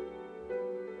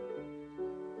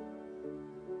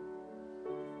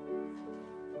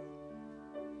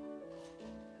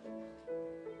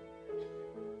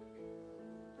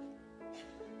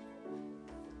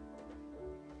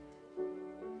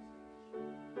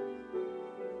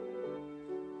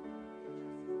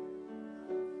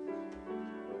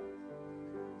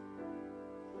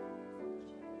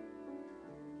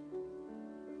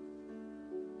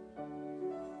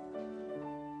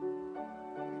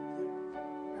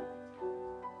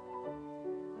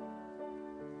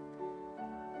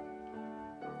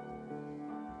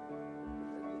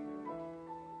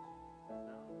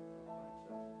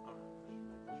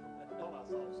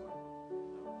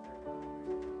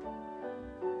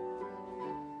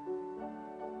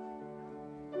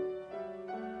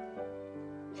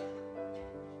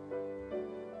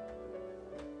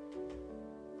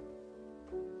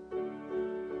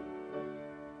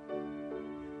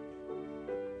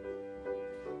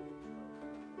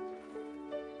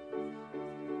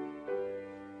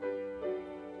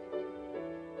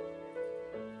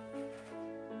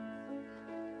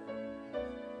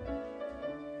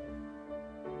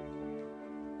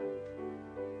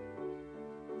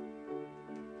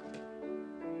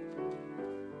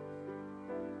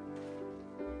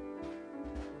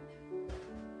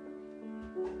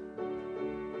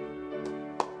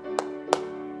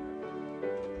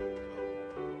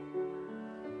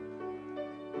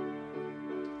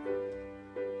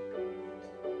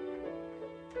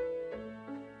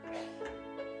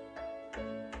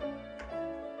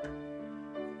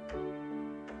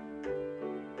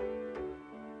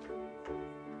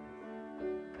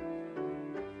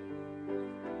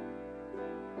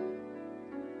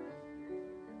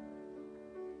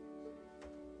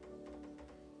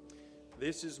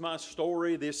 This is my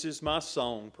story. This is my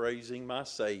song, praising my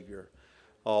Savior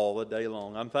all the day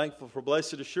long. I'm thankful for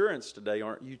blessed assurance today,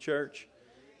 aren't you, church?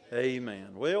 Amen.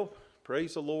 Well,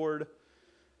 praise the Lord.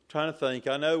 Trying to think.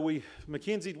 I know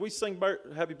Mackenzie, did we sing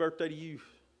happy birthday to you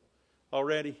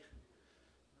already?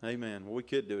 Amen. Well, we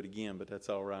could do it again, but that's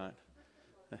all right.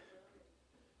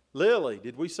 Lily,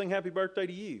 did we sing happy birthday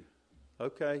to you?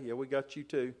 Okay, yeah, we got you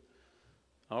too.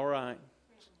 All right.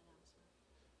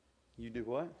 You do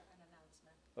what?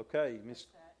 Okay, Miss.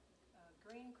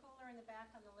 Green cooler in the back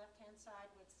on the left-hand side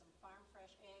with some farm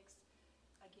fresh eggs.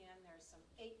 Again, there's some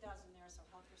 8 dozen there, so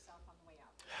help yourself on the way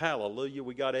out. Hallelujah.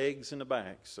 We got eggs in the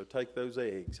back, so take those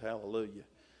eggs. Hallelujah.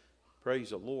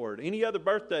 Praise the Lord. Any other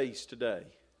birthdays today?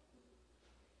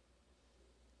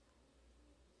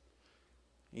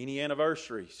 Any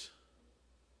anniversaries?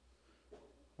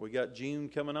 We got June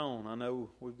coming on. I know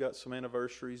we've got some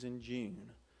anniversaries in June.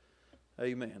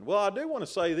 Amen. Well, I do want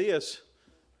to say this.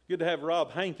 Good to have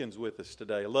Rob Hankins with us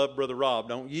today. I love Brother Rob,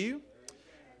 don't you?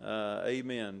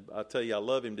 Amen. I tell you, I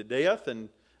love him to death, and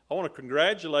I want to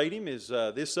congratulate him.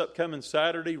 This upcoming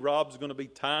Saturday, Rob's going to be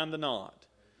tying the knot.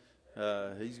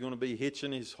 He's going to be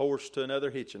hitching his horse to another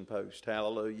hitching post.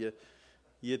 Hallelujah.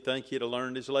 You'd think he'd have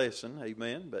learned his lesson.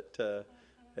 Amen. But,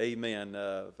 amen.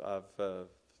 I've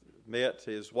met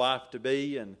his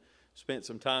wife-to-be and spent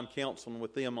some time counseling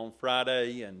with them on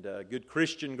Friday, and a good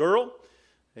Christian girl.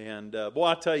 And boy,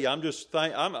 I tell you, I'm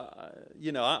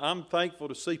thankful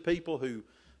to see people who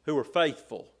are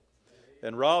faithful.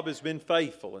 And Rob has been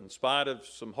faithful in spite of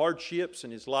some hardships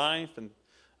in his life and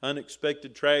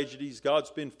unexpected tragedies.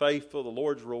 God's been faithful. The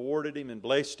Lord's rewarded him and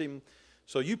blessed him.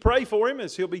 So you pray for him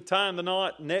as he'll be tying the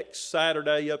knot next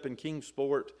Saturday up in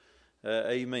Kingsport.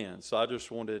 Amen. So I just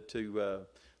wanted to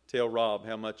tell Rob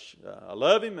how much I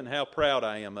love him and how proud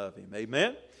I am of him.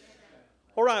 Amen.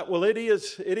 All right, well, it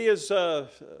is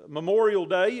Memorial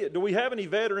Day. Do we have any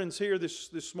veterans here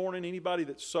this morning? Anybody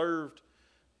that served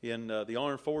in the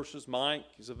Armed Forces? Mike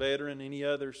is a veteran. Any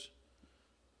others?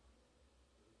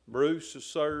 Bruce has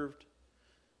served.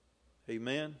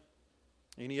 Amen.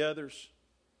 Any others?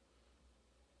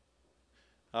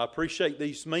 I appreciate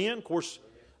these men. Of course,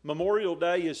 Memorial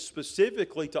Day is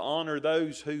specifically to honor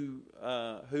those who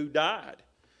died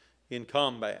in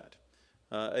combat.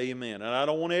 Amen. And I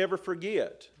don't want to ever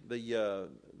forget the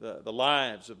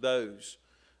lives of those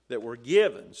that were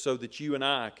given so that you and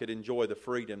I could enjoy the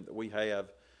freedom that we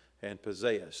have and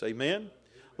possess. Amen.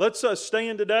 Let's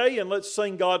stand today and let's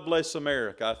sing God Bless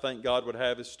America. I think God would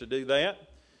have us to do that.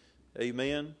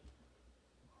 Amen.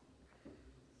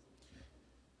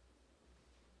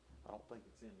 I don't think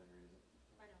it's in there, is it?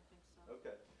 I don't think so.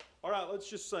 Okay. All right, let's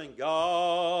just sing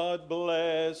God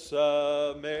Bless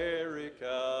America,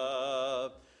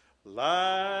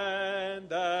 land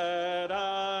that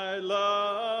I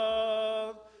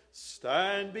love.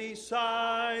 Stand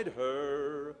beside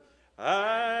her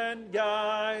and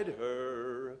guide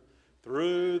her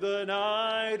through the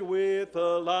night with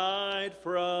a light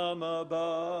from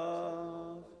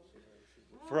above.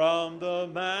 From the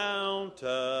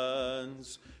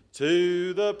mountains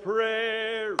to the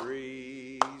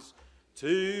prairies,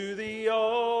 to the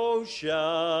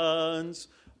oceans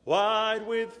wide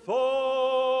with foam.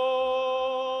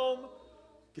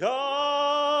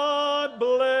 God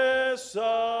bless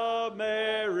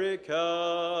America,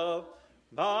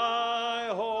 my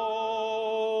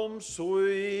home,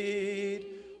 sweet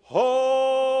home.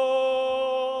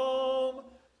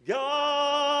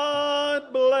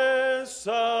 God bless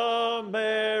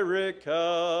America,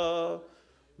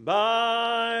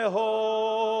 my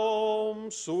home,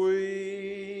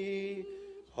 sweet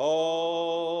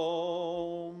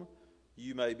home.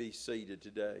 You may be seated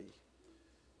today.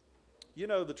 You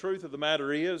know, the truth of the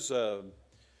matter is,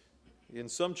 in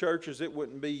some churches it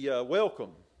wouldn't be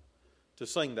welcome to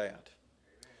sing that.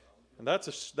 And that's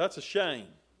a shame.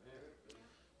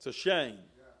 It's a shame.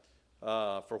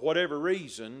 For whatever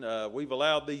reason, we've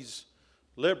allowed these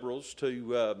liberals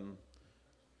to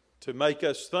make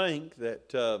us think that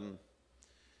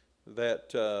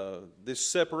this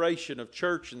separation of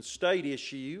church and state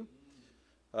issue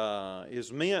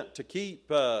is meant to keep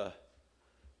the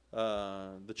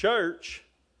church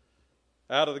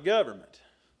out of the government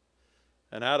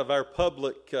and out of our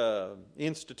public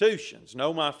institutions.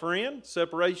 No, my friend,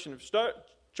 separation of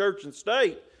church and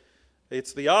state,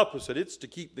 it's the opposite. It's to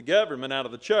keep the government out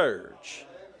of the church.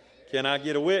 Can I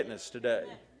get a witness today?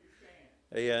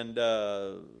 And,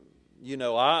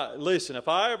 listen, if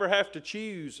I ever have to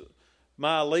choose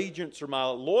my allegiance or my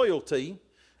loyalty,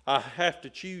 I have to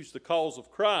choose the cause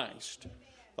of Christ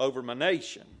over my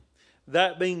nation.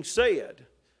 That being said,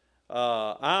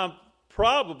 I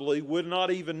probably would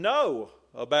not even know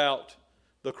about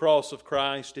the cross of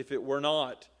Christ if it were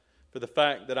not for the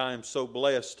fact that I am so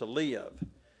blessed to live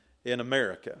in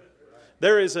America.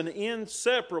 There is an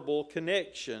inseparable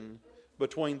connection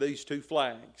between these two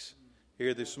flags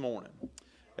here this morning.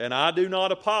 And I do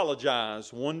not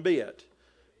apologize one bit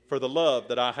for the love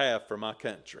that I have for my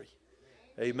country.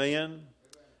 Amen.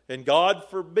 And God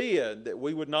forbid that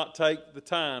we would not take the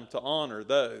time to honor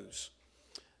those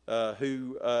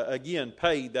who, again,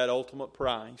 paid that ultimate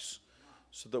price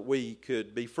so that we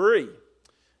could be free.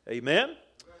 Amen?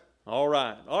 All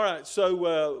right.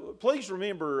 So please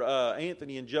remember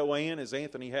Anthony and Joanne, as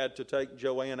Anthony had to take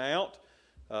Joanne out,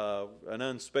 an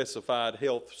unspecified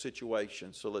health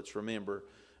situation. So let's remember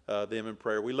them in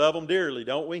prayer. We love them dearly,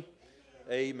 don't we?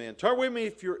 Amen. Turn with me,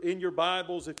 if you're in your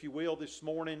Bibles, if you will, this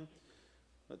morning.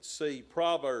 Let's see,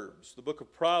 Proverbs, the book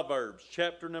of Proverbs,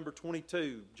 chapter number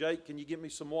 22. Jake, can you get me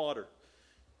some water?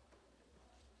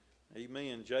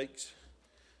 Amen.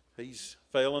 He's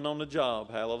failing on the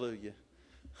job. Hallelujah.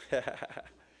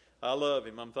 I love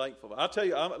him. I'm thankful. I tell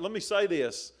you, let me say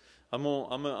this. I'm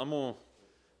gonna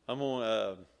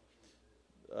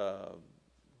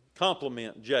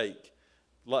compliment Jake.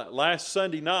 Last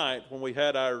Sunday night when we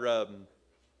had our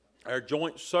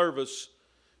joint service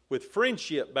with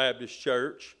Friendship Baptist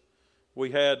Church,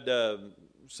 we had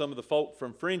some of the folk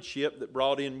from Friendship that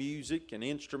brought in music and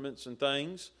instruments and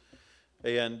things,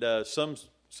 and some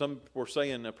were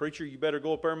saying, "Preacher, you better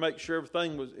go up there and make sure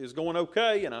everything is going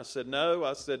okay." And I said, "No."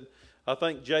 I said, "I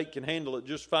think Jake can handle it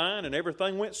just fine," and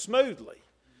everything went smoothly.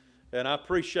 And I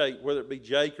appreciate whether it be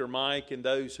Jake or Mike and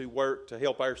those who work to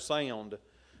help our sound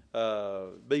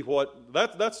be what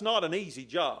that's not an easy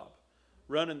job.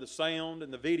 Running the sound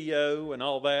and the video and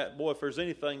all that. Boy, if there's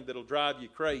anything that'll drive you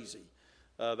crazy,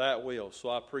 that will. So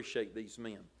I appreciate these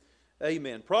men.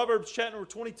 Amen. Proverbs chapter number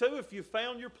 22. If you've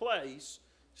found your place,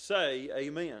 say amen.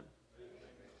 Amen.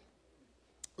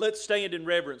 Let's stand in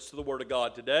reverence to the Word of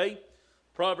God today.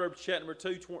 Proverbs chapter number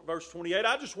 2, verse 28.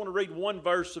 I just want to read one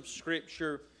verse of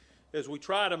Scripture as we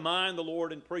try to mind the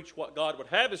Lord and preach what God would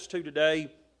have us to today.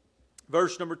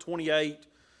 Verse number 28.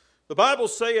 The Bible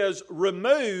says,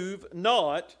 "Remove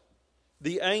not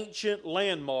the ancient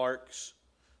landmarks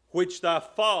which thy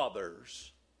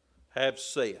fathers have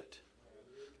set."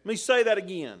 Let me say that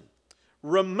again.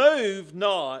 Remove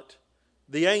not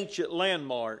the ancient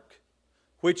landmark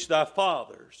which thy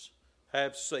fathers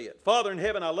have set. Father in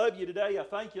heaven, I love you today. I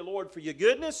thank you, Lord, for your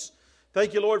goodness.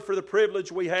 Thank you, Lord, for the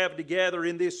privilege we have to gather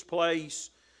in this place.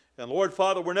 And Lord,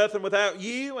 Father, we're nothing without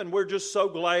you, and we're just so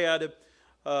glad,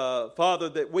 Father,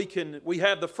 that we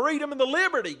have the freedom and the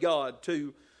liberty, God,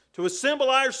 to assemble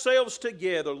ourselves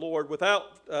together, Lord,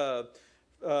 without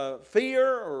fear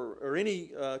or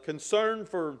any concern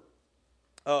for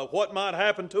what might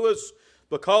happen to us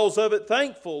because of it.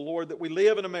 Thankful, Lord, that we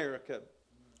live in America.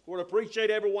 Lord, I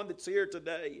appreciate everyone that's here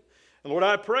today. And Lord,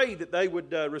 I pray that they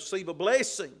would receive a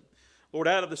blessing, Lord,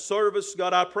 out of the service.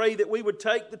 God, I pray that we would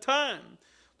take the time,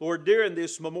 Lord, during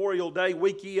this Memorial Day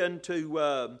weekend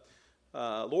to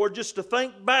Lord, just to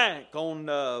think back on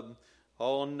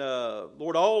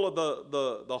Lord, all of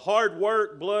the hard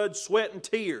work, blood, sweat, and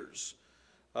tears,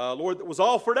 Lord, that was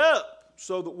offered up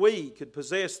so that we could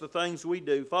possess the things we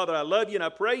do. Father, I love you and I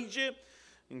praise you.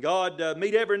 And God,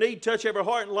 meet every need, touch every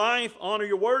heart and life, honor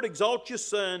your word, exalt your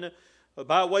Son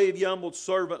by way of your humble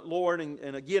servant, Lord.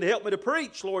 And again, help me to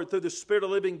preach, Lord, through the Spirit of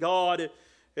the living God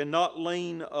and not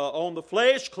lean on the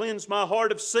flesh. Cleanse my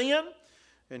heart of sin.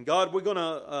 And God, we're going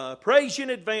to praise you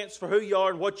in advance for who you are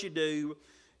and what you do.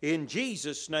 In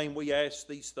Jesus' name we ask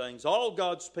these things. All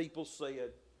God's people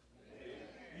said, amen.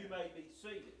 You may be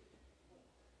seated.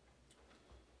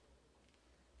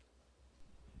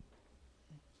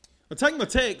 I'm taking my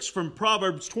text from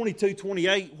Proverbs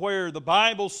 22:28, where the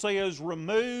Bible says,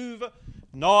 "Remove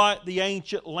not the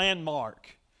ancient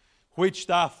landmark which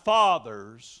thy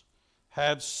fathers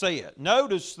have set."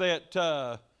 Notice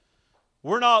that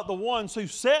we're not the ones who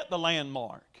set the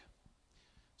landmark.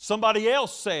 Somebody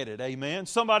else set it, amen.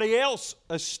 Somebody else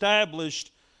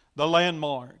established the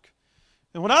landmark.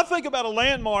 And when I think about a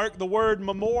landmark, the word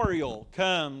memorial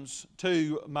comes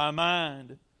to my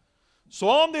mind. So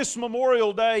on this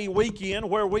Memorial Day weekend,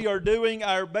 where we are doing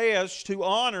our best to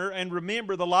honor and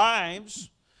remember the lives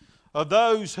of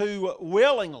those who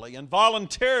willingly and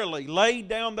voluntarily laid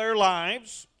down their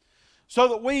lives so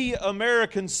that we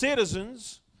American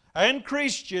citizens and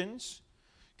Christians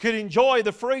could enjoy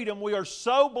the freedom we are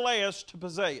so blessed to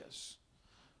possess.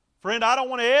 Friend, I don't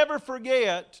want to ever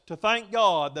forget to thank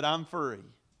God that I'm free.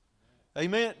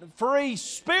 Amen. Free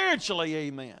spiritually,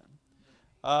 amen.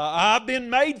 I've been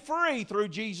made free through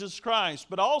Jesus Christ,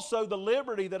 but also the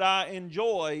liberty that I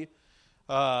enjoy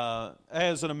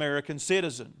as an American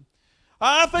citizen.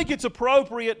 I think it's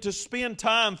appropriate to spend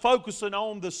time focusing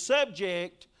on the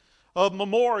subject of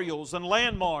memorials and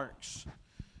landmarks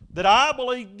that I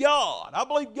believe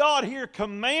God here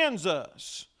commands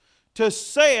us to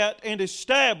set and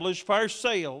establish for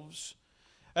ourselves,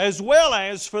 as well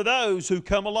as for those who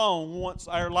come along once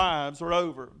our lives are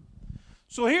over.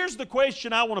 So here's the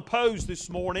question I want to pose this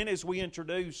morning as we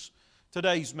introduce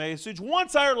today's message.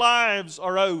 Once our lives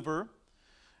are over,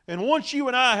 and once you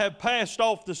and I have passed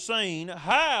off the scene,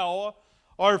 how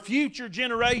are future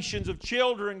generations of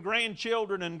children,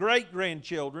 grandchildren, and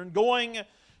great-grandchildren going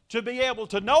to be able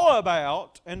to know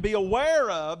about and be aware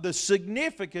of the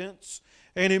significance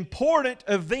and important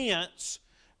events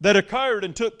that occurred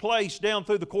and took place down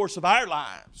through the course of our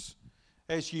lives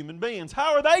as human beings?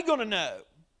 How are they going to know?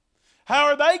 How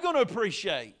are they going to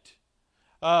appreciate,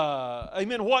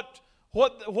 amen, what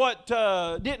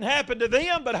didn't happen to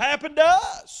them but happened to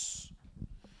us?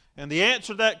 And the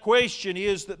answer to that question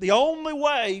is that the only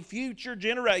way future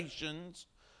generations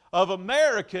of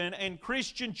American and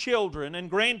Christian children and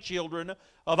grandchildren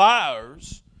of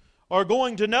ours are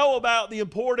going to know about the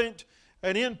important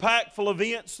and impactful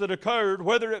events that occurred,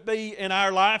 whether it be in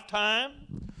our lifetime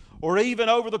or even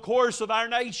over the course of our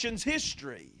nation's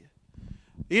history,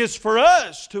 is for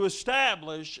us to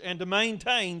establish and to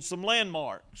maintain some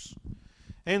landmarks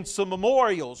and some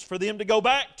memorials for them to go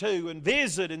back to and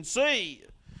visit and see,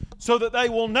 so that they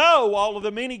will know all of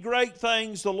the many great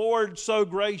things the Lord so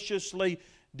graciously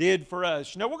did for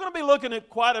us. Now, we're going to be looking at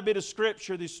quite a bit of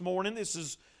Scripture this morning. This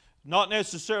is not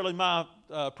necessarily my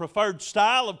preferred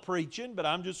style of preaching, but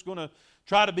I'm just going to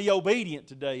try to be obedient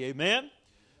today. Amen?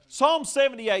 Psalm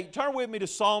 78. Turn with me to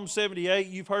Psalm 78.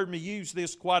 You've heard me use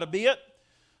this quite a bit,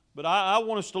 but I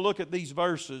want us to look at these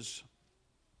verses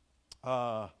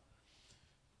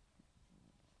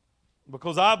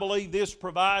because I believe this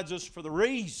provides us for the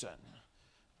reason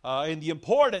and the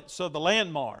importance of the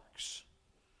landmarks.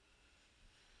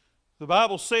 The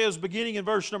Bible says, beginning in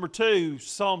verse number 2,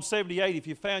 Psalm 78, if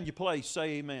you found your place,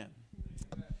 say amen.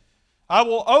 I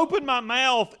will open my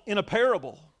mouth in a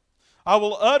parable. I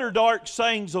will utter dark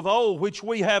sayings of old, which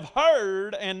we have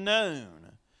heard and known,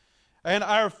 and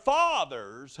our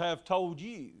fathers have told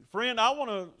you. Friend, I want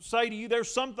to say to you,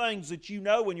 there's some things that you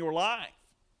know in your life.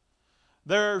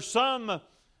 There are some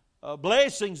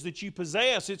blessings that you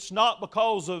possess. It's not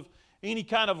because of any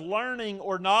kind of learning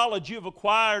or knowledge you've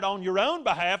acquired on your own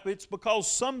behalf. It's because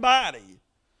somebody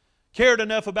cared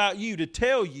enough about you to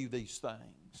tell you these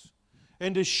things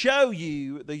and to show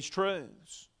you these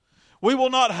truths. We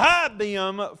will not hide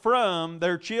them from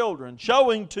their children,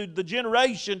 showing to the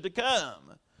generation to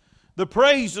come the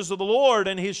praises of the Lord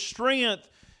and His strength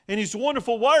and His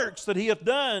wonderful works that He hath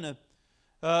done.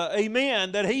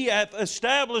 Amen. That He hath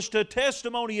established a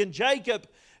testimony in Jacob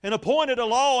and appointed a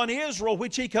law in Israel,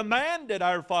 which He commanded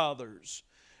our fathers,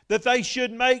 that they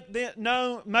should make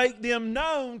them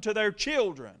known to their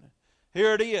children.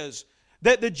 Here it is.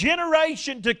 That the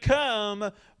generation to come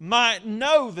might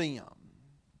know them,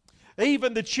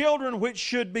 even the children which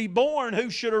should be born,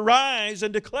 who should arise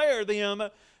and declare them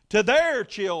to their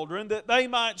children, that they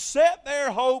might set their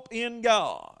hope in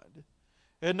God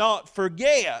and not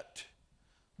forget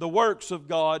the works of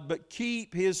God, but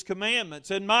keep His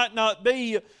commandments, and might not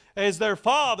be as their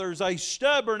fathers, a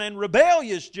stubborn and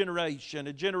rebellious generation,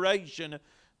 a generation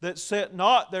that set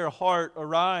not their heart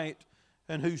aright,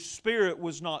 and whose spirit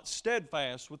was not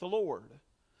steadfast with the Lord.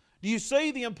 Do you see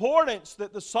the importance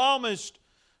that the psalmist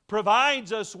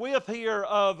provides us with here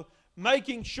of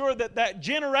making sure that that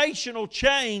generational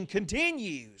chain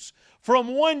continues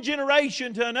from one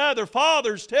generation to another?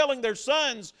 Fathers telling their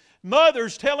sons,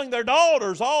 mothers telling their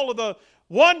daughters all of the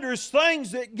wondrous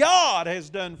things that God has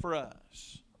done for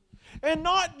us. And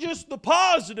not just the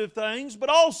positive things, but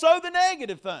also the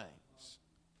negative things.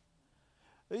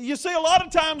 You see, a lot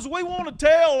of times we want to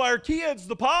tell our kids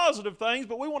the positive things,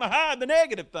 but we want to hide the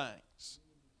negative things.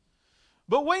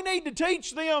 But we need to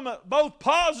teach them both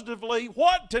positively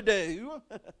what to do,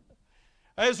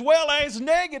 as well as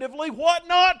negatively what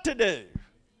not to do.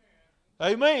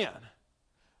 Amen.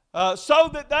 So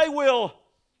that they will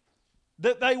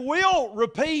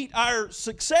repeat our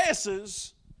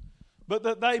successes, but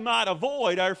that they might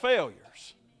avoid our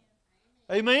failures.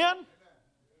 Amen?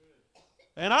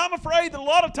 And I'm afraid that a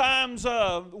lot of times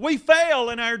we fail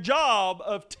in our job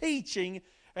of teaching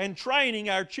and training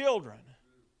our children.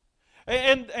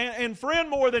 And friend,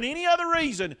 more than any other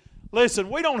reason, listen,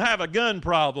 we don't have a gun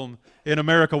problem in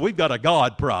America. We've got a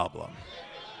God problem.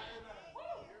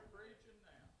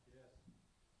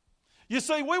 You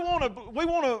see, we want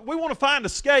to find a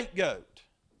scapegoat.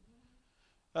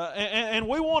 And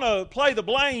we want to play the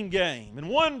blame game. And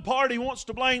one party wants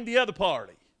to blame the other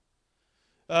party.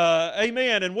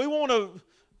 Amen. And we want to,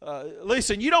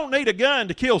 listen, you don't need a gun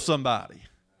to kill somebody.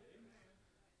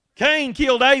 Cain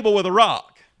killed Abel with a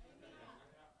rock.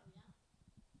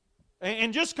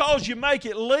 And just because you make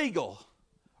it legal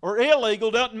or illegal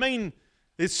doesn't mean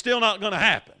it's still not going to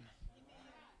happen.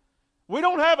 We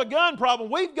don't have a gun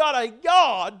problem. We've got a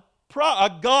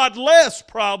godless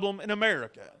problem in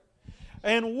America.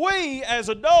 And we as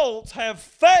adults have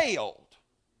failed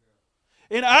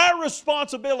in our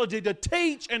responsibility to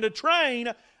teach and to train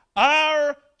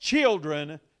our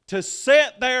children to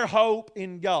set their hope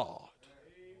in God.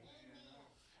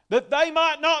 That they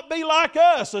might not be like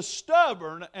us, a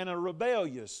stubborn and a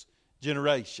rebellious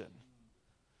generation.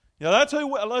 You know, that's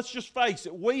let's just face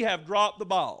it, we have dropped the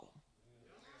ball.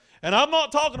 And I'm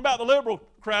not talking about the liberal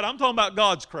crowd, I'm talking about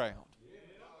God's crowd.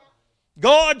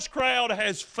 God's crowd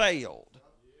has failed.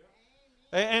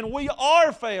 And we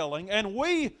are failing, and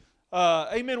we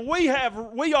are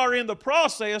in the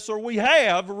process, or we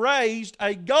have raised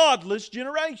a godless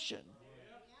generation.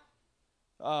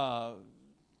 And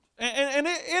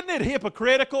isn't it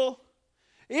hypocritical?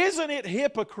 Isn't it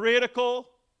hypocritical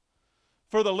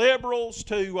for the liberals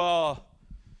to,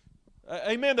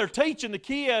 they're teaching the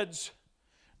kids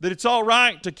that it's all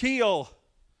right to kill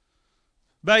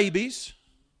babies,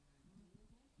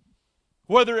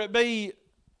 whether it be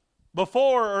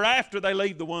before or after they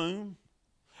leave the womb.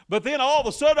 But then all of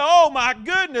a sudden, oh my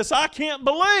goodness, I can't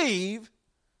believe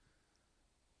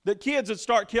that kids would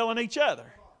start killing each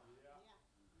other.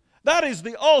 That is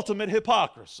the ultimate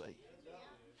hypocrisy.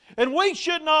 And we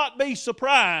should not be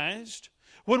surprised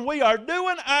when we are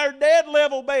doing our dead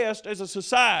level best as a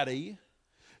society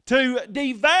to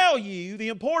devalue the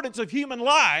importance of human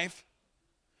life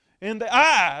in the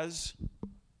eyes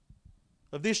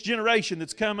of this generation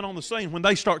that's coming on the scene when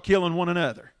they start killing one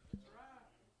another.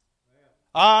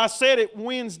 I said it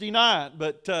Wednesday night,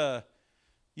 but, Sam,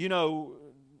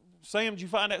 did you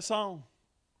find that song?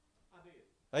 I did.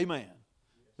 Amen.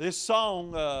 This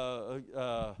song,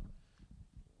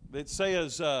 it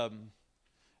says, and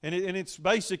it's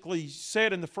basically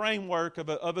set in the framework of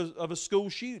a school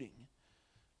shooting.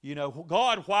 You know,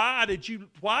 God, why did you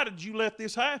let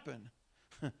this happen?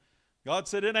 God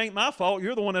said, it ain't my fault.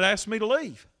 You're the one that asked me to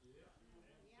leave.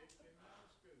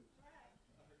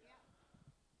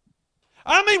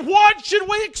 I mean, what should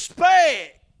we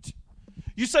expect?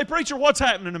 You say, preacher, what's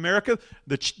happening in America?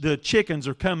 The chickens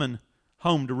are coming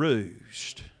home to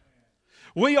roost.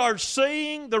 We are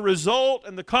seeing the result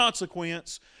and the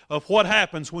consequence of what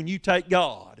happens when you take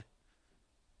God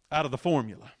out of the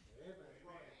formula.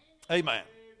 Amen.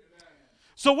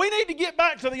 So we need to get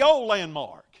back to the old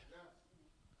landmark.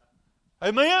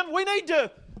 Amen. We need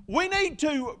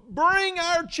to bring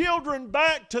our children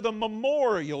back to the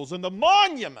memorials and the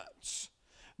monuments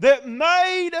that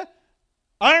made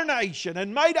our nation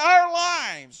and made our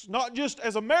lives, not just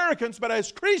as Americans, but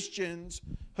as Christians,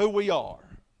 who we are.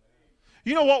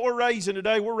 You know what we're raising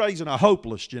today? We're raising a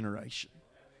hopeless generation.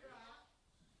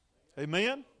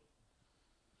 Amen?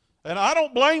 And I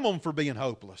don't blame them for being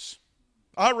hopeless.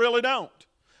 I really don't.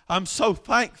 I'm so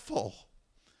thankful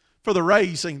for the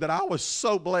raising that I was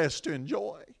so blessed to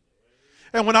enjoy.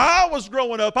 And when I was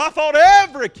growing up, I thought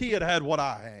every kid had what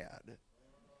I had.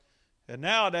 And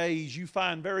nowadays, you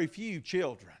find very few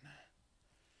children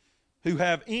who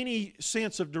have any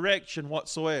sense of direction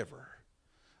whatsoever.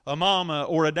 A mama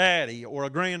or a daddy or a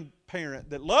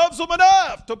grandparent that loves them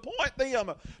enough to point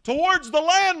them towards the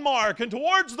landmark and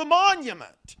towards the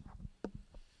monument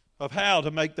of how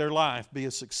to make their life be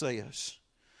a success.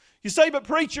 You say, but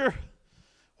preacher,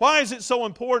 why is it so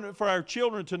important for our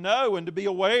children to know and to be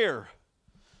aware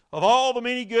of all the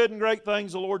many good and great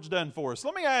things the Lord's done for us?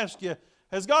 Let me ask you,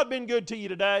 has God been good to you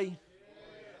today?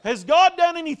 Has God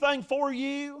done anything for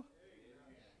you?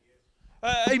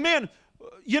 Amen.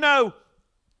 You know,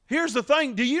 here's the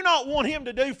thing. Do you not want Him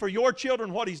to do for your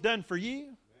children what He's done for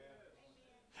you?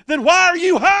 Then why are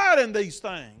you hiding these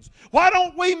things? Why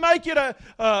don't we make it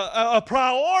a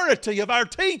priority of our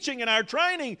teaching and our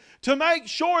training to make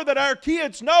sure that our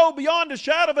kids know beyond a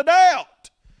shadow of a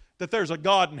doubt that there's a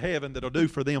God in heaven that'll do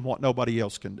for them what nobody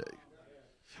else can do?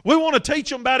 We want to teach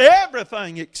them about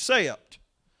everything except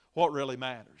what really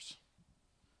matters.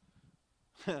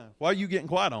 Why are you getting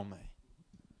quiet on me?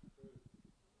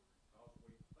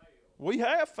 We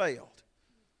have failed.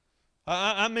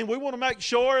 I mean, we want to make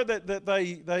sure that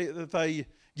they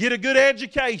get a good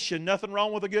education. Nothing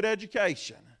wrong with a good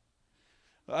education.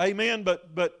 Amen.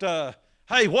 But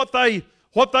hey, what they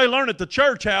what they learn at the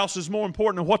church house is more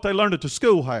important than what they learn at the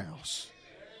schoolhouse.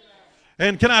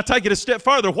 And can I take it a step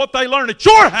further? What they learn at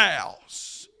your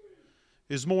house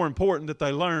is more important that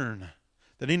they learn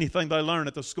than anything they learn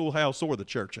at the schoolhouse or the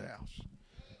church house.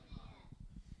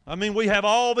 I mean, we have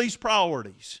all these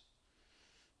priorities.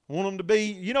 We want them to be,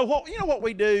 you know what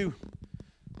we do?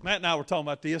 Matt and I were talking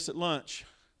about this at lunch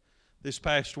this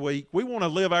past week. We want to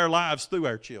live our lives through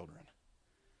our children.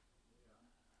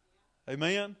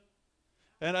 Amen?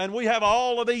 And we have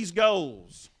all of these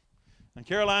goals. And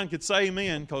Caroline could say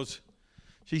amen because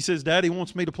she says, Daddy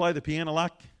wants me to play the piano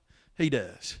like he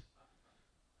does.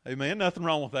 Amen? Nothing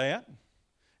wrong with that.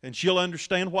 And she'll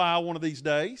understand why one of these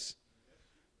days.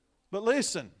 But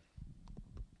listen,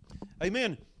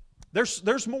 amen,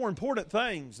 there's more important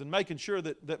things than making sure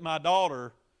that my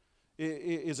daughter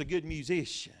is a good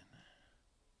musician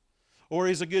or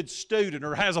is a good student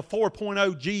or has a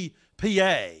 4.0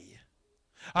 GPA.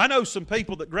 I know some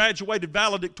people that graduated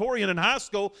valedictorian in high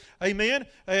school, amen,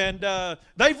 and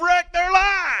they've wrecked their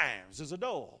lives as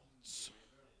adults.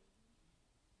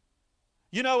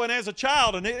 You know, and as a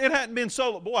child, and it hadn't been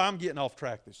so, boy, I'm getting off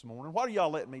track this morning. Why are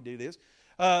y'all letting me do this?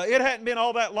 It hadn't been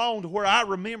all that long to where I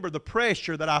remember the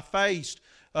pressure that I faced,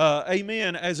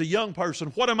 amen, as a young person.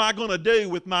 What am I going to do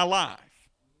with my life?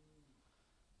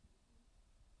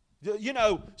 You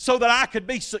know, so that I could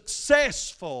be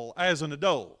successful as an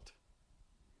adult.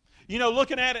 You know,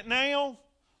 looking at it now,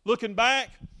 looking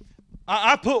back,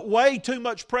 I put way too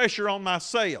much pressure on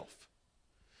myself.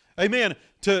 Amen.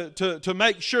 To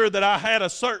make sure that I had a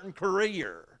certain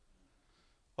career.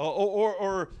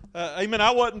 Amen,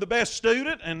 I wasn't the best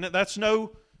student, and that's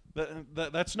no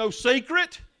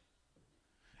secret.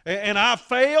 And I've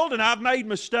failed, and I've made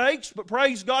mistakes, but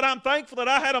praise God, I'm thankful that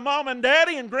I had a mom and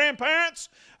daddy and grandparents,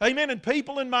 amen, and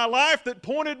people in my life that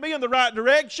pointed me in the right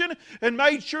direction and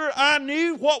made sure I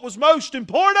knew what was most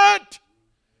important.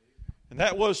 And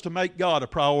that was to make God a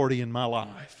priority in my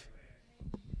life.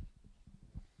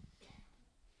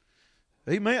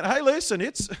 Amen. Hey, listen,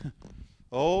 it's...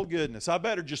 Oh, goodness. I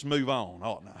better just move on,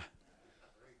 oughtn't I?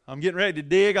 I'm getting ready to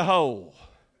dig a hole.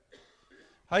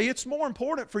 Hey, it's more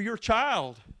important for your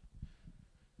child.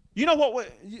 You know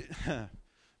what?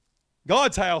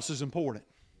 God's house is important.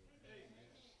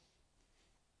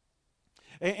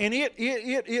 And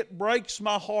it breaks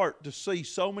my heart to see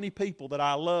so many people that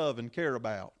I love and care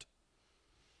about,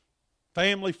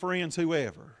 family, friends,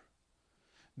 whoever,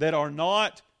 that are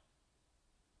not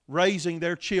raising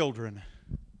their children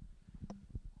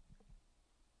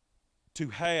to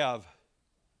have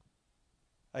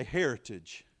a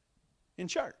heritage in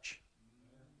church.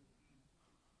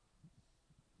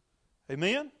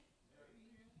 Amen?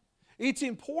 It's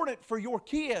important for your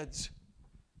kids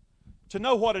to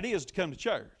know what it is to come to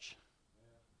church.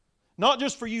 Not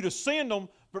just for you to send them,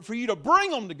 but for you to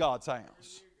bring them to God's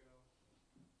house.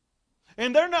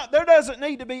 And there doesn't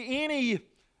need to be any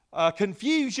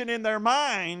confusion in their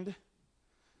mind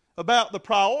about the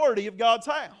priority of God's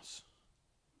house.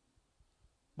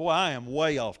 Boy, I am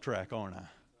way off track, aren't I?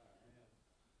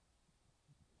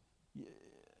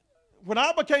 When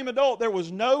I became adult, there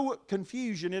was no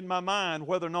confusion in my mind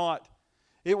whether or not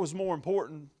it was more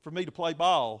important for me to play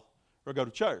ball or go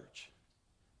to church.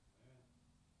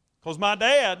 Because my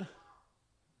dad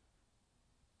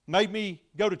made me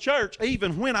go to church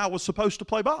even when I was supposed to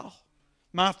play ball.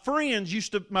 My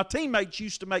teammates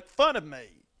used to make fun of me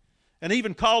and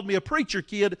even called me a preacher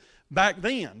kid back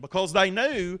then because they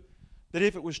knew that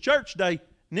if it was church day,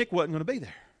 Nick wasn't going to be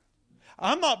there.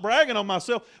 I'm not bragging on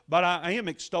myself, but I am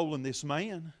extolling this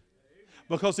man.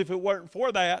 Because if it weren't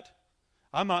for that,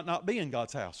 I might not be in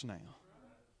God's house now.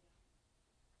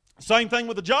 Same thing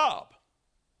with a job.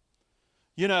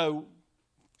 You know,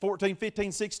 14,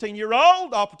 15,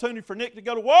 16-year-old, opportunity for Nick to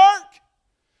go to work.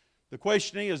 The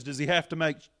question is, does he have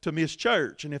to miss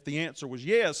church? And if the answer was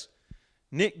yes,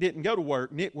 Nick didn't go to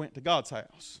work. Nick went to God's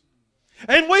house.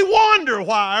 And we wonder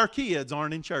why our kids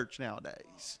aren't in church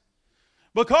nowadays.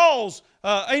 Because,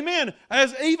 amen,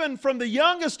 as even from the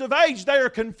youngest of age, they are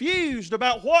confused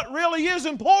about what really is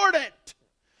important.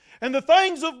 And the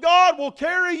things of God will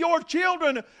carry your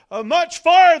children much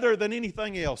farther than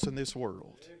anything else in this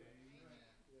world.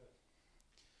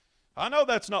 I know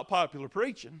that's not popular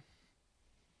preaching,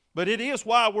 but it is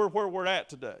why we're where we're at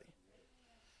today.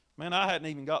 Man, I hadn't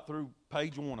even got through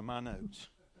page 1 of my notes.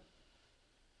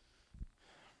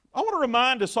 I want to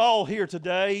remind us all here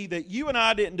today that you and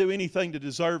I didn't do anything to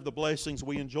deserve the blessings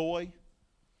we enjoy,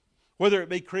 whether it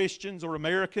be Christians or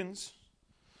Americans.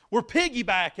 We're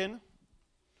piggybacking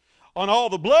on all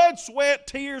the blood, sweat,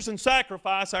 tears, and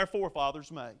sacrifice our forefathers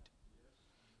made.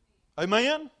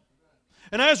 Amen?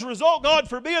 And as a result, God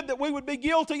forbid that we would be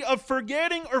guilty of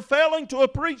forgetting or failing to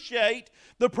appreciate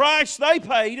the price they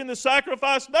paid and the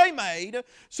sacrifice they made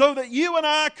so that you and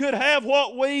I could have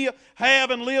what we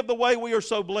have and live the way we are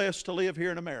so blessed to live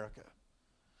here in America.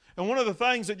 And one of the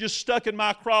things that just stuck in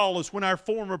my craw is when our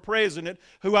former president,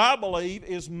 who I believe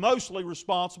is mostly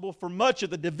responsible for much of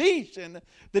the division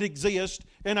that exists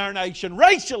in our nation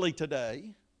racially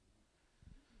today,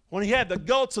 when he had the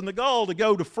guts and the gall to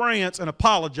go to France and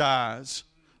apologize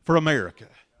for America.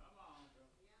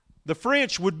 The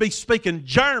French would be speaking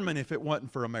German if it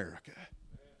wasn't for America.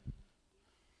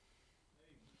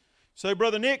 So,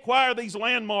 Brother Nick, why are these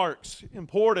landmarks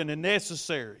important and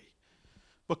necessary?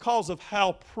 Because of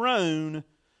how prone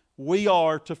we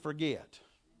are to forget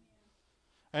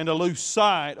and to lose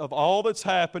sight of all that's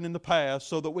happened in the past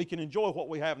so that we can enjoy what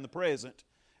we have in the present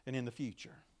and in the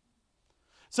future.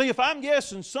 See, if I'm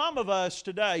guessing, some of us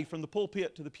today from the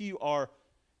pulpit to the pew are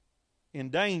in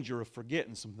danger of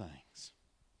forgetting some things.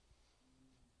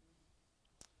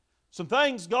 Some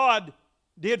things God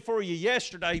did for you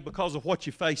yesterday because of what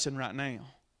you're facing right now.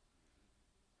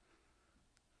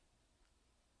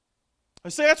 I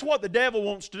see, that's what the devil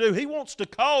wants to do. He wants to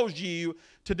cause you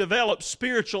to develop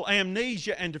spiritual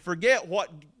amnesia and to forget what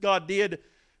God did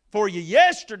for you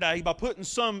yesterday by putting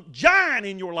some giant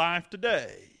in your life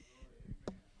today.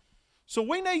 So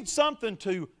we need something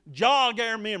to jog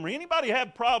our memory. Anybody have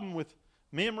a problem with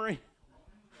memory?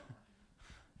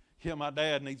 Yeah, my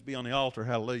dad needs to be on the altar,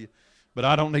 hallelujah. But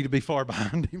I don't need to be far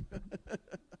behind him.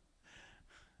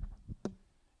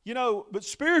 You know, but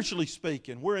spiritually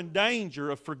speaking, we're in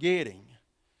danger of forgetting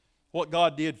what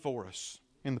God did for us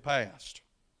in the past.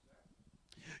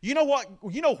 You know what?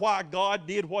 You know why God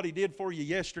did what He did for you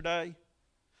yesterday?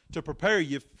 To prepare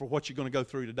you for what you're going to go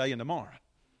through today and tomorrow.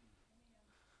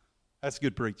 That's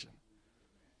good preaching.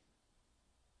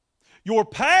 Your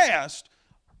past,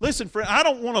 listen, friend, I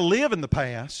don't want to live in the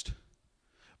past,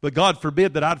 but God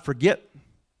forbid that I'd forget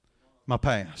my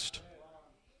past.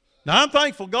 Now, I'm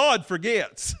thankful God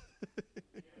forgets.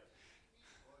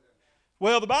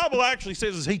 Well, the Bible actually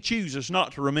says He chooses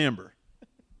not to remember.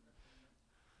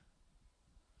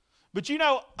 But you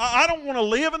know, I don't want to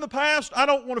live in the past. I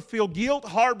don't want to feel guilt,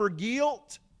 harbor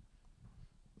guilt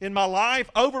in my life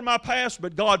over my past,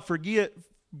 but God forbid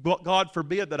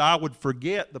that I would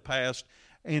forget the past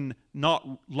and not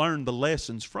learn the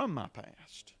lessons from my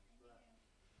past,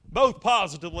 both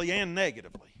positively and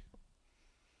negatively.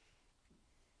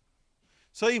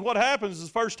 See, what happens is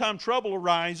the first time trouble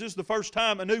arises, the first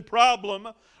time a new problem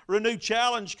or a new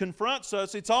challenge confronts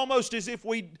us, it's almost as if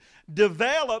we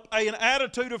develop an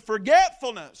attitude of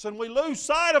forgetfulness and we lose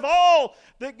sight of all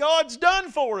that God's done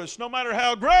for us, no matter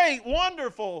how great,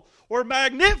 wonderful, or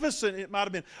magnificent it might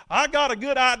have been. I got a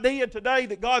good idea today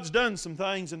that God's done some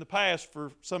things in the past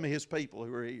for some of His people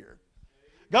who are here.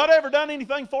 God ever done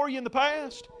anything for you in the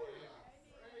past?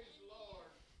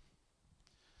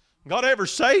 God ever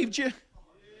saved you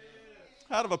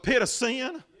out of a pit of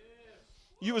sin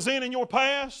you was in your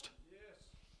past?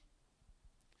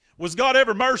 Was God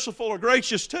ever merciful or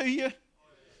gracious to you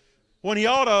when He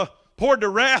ought to poured the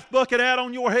wrath bucket out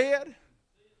on your head?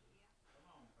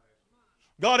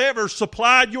 God ever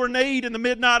supplied your need in the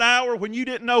midnight hour when you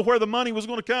didn't know where the money was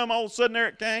going to come? All of a sudden there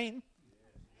it came.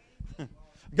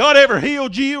 God ever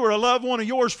healed you or a loved one of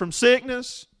yours from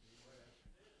sickness?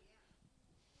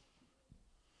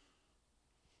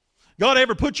 God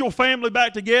ever put your family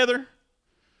back together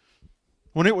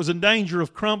when it was in danger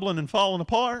of crumbling and falling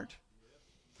apart?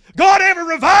 God ever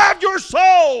revived your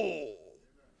soul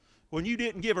when you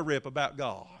didn't give a rip about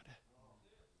God?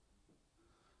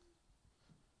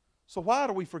 So why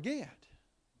do we forget?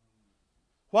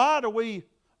 Why do we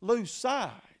lose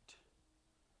sight?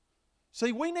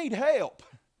 See, we need help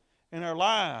in our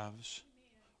lives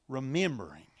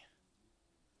remembering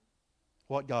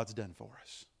what God's done for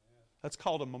us. That's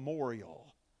called a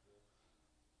memorial,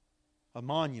 a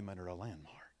monument, or a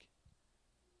landmark.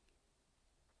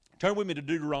 Turn with me to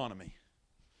Deuteronomy.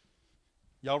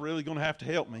 Y'all really going to have to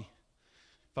help me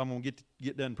if I'm going to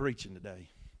get done preaching today.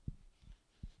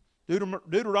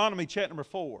 Deuteronomy chapter number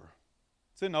 4.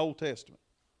 It's in the Old Testament.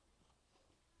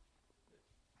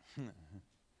 I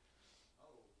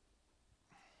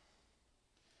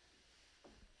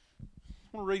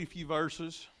want to read a few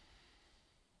verses.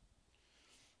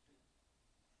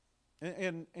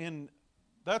 And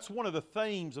that's one of the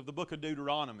themes of the book of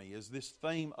Deuteronomy, is this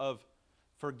theme of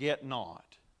forget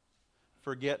not,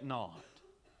 forget not,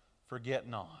 forget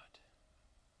not.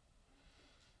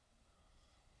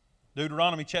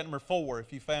 Deuteronomy chapter number 4,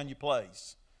 if you found your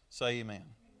place, say amen.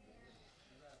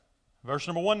 Verse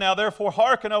number 1, Now therefore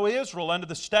hearken, O Israel, unto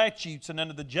the statutes and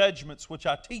unto the judgments which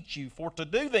I teach you, for to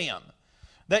do them,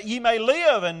 that ye may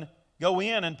live and go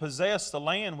in and possess the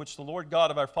land which the Lord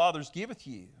God of our fathers giveth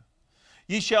you.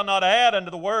 Ye shall not add unto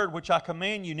the word which I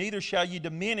command you, neither shall ye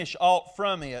diminish aught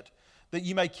from it, that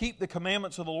ye may keep the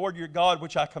commandments of the Lord your God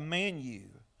which I command you.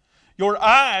 Your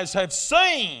eyes have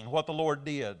seen what the Lord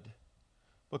did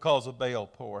because of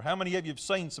Baal-peor. How many of you have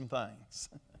seen some things?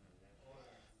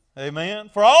 Amen.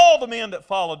 For all the men that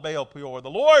followed Baal-peor, the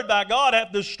Lord thy God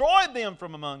hath destroyed them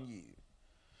from among you.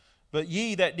 But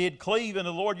ye that did cleave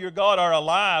unto the Lord your God are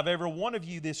alive, every one of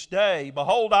you this day.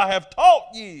 Behold, I have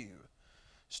taught you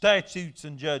statutes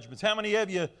and judgments. How many of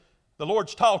you, the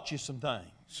Lord's taught you some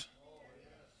things?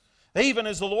 Even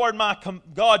as the Lord my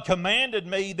God commanded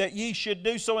me that ye should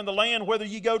do so in the land whither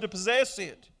ye go to possess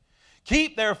it.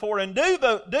 Keep therefore and do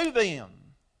them.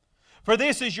 For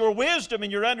this is your wisdom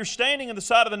and your understanding in the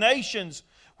sight of the nations,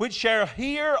 which shall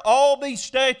hear all these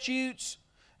statutes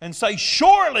and say,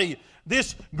 Surely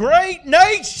this great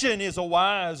nation is a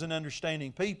wise and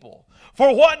understanding people.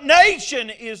 For what nation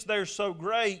is there so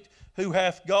great who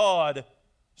hath God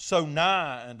so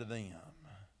nigh unto them?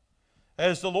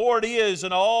 As the Lord is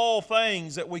in all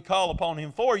things that we call upon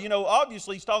Him for. You know,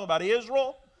 obviously He's talking about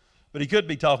Israel, but He could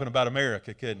be talking about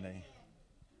America, couldn't He?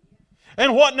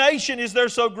 And what nation is there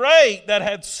so great that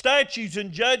hath statutes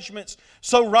and judgments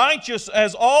so righteous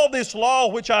as all this law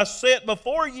which I set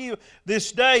before you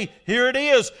this day? Here it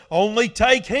is. Only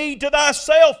take heed to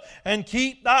thyself and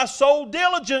keep thy soul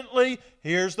diligently.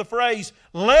 Here's the phrase,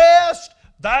 lest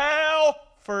thou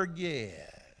forget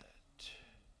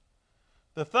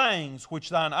the things which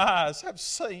thine eyes have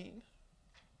seen,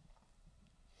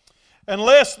 and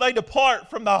lest they depart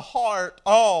from thy heart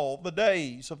all the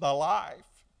days of thy life.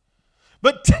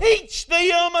 But teach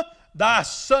them thy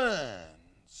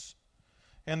sons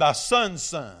and thy sons'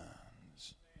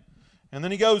 sons. And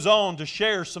then he goes on to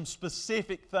share some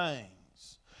specific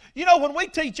things. You know, when we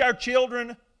teach our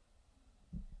children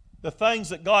the things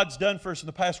that God's done for us in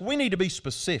the past, we need to be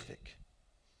specific.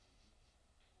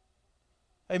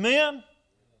 Amen?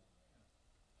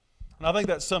 And I think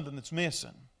that's something that's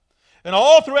missing. And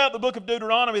all throughout the book of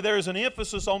Deuteronomy, there is an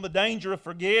emphasis on the danger of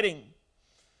forgetting.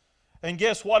 And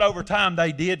guess what? Over time,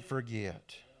 they did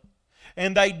forget.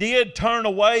 And they did turn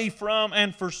away from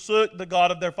and forsook the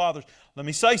God of their fathers. Let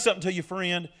me say something to you,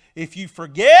 friend. If you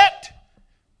forget,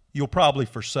 you'll probably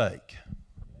forsake.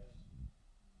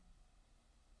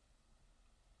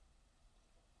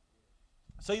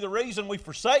 See, the reason we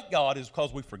forsake God is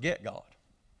because we forget God.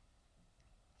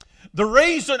 The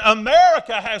reason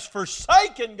America has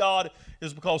forsaken God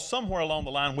is because somewhere along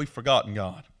the line we've forgotten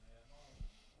God.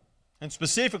 And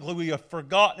specifically, we have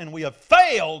forgotten and we have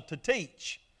failed to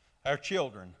teach our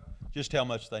children just how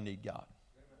much they need God.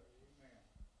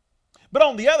 But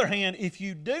on the other hand, if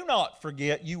you do not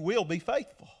forget, you will be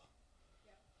faithful.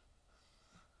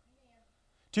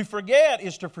 To forget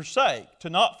is to forsake.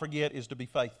 To not forget is to be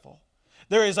faithful.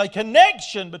 There is a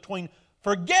connection between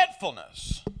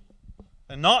forgetfulness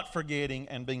and not forgetting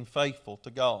and being faithful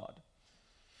to God.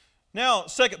 Now,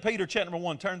 2 Peter chapter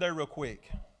 1, turn there real quick.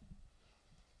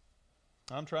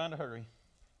 I'm trying to hurry.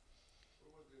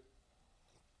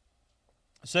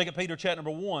 2 Peter chapter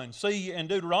 1. See, in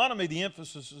Deuteronomy, the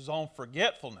emphasis is on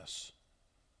forgetfulness.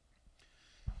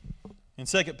 In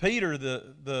 2 Peter,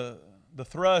 the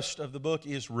thrust of the book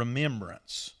is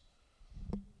remembrance.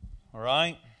 All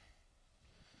right?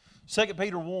 2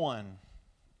 Peter 1.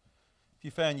 If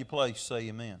you found your place, say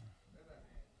amen.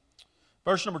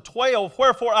 Verse number 12.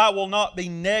 Wherefore I will not be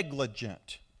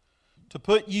negligent to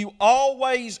put you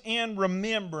always in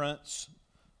remembrance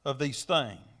of these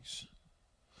things.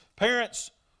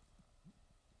 Parents,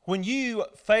 when you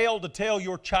fail to tell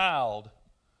your child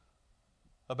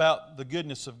about the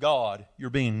goodness of God, you're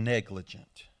being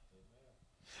negligent.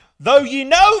 Though ye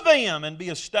know them and be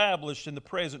established in the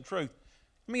present truth.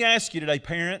 Let me ask you today,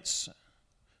 parents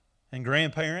and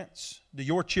grandparents, do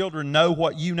your children know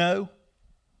what you know?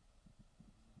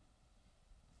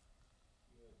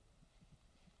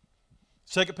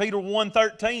 2 Peter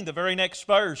 1:13, the very next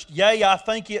verse. Yea, I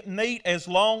think it meet as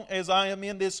long as I am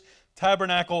in this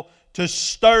tabernacle to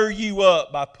stir you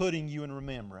up by putting you in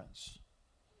remembrance.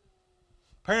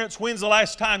 Parents, when's the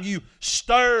last time you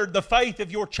stirred the faith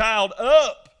of your child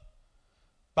up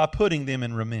by putting them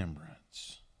in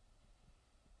remembrance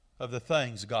of the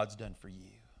things God's done for you?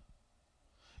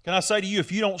 Can I say to you,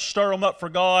 if you don't stir them up for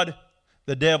God,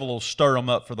 the devil will stir them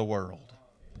up for the world.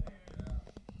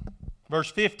 Verse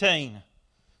 15.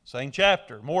 Same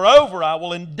chapter. Moreover, I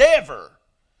will endeavor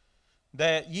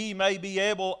that ye may be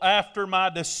able after my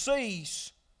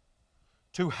decease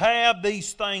to have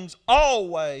these things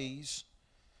always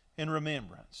in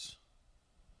remembrance.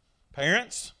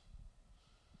 Parents,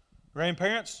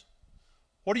 grandparents,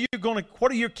 what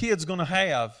are your kids going to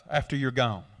have after you're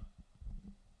gone?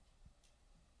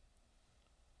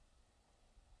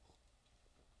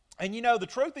 And you know, the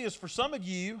truth is, for some of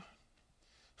you,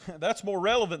 that's more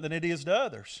relevant than it is to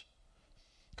others.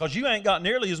 Because you ain't got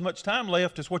nearly as much time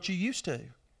left as what you used to.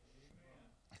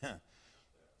 Now,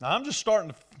 I'm just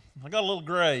I got a little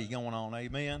gray going on,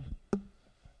 amen?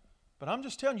 But I'm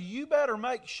just telling you, you better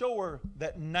make sure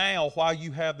that now, while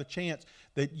you have the chance,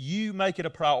 that you make it a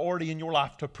priority in your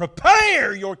life to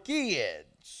prepare your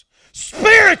kids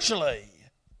spiritually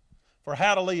for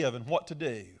how to live and what to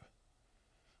do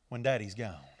when Daddy's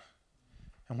gone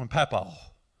and when Papa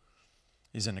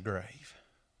is in the grave.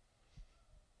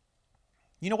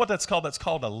 You know what that's called? That's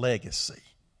called a legacy.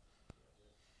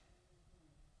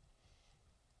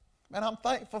 Man, I'm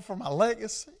thankful for my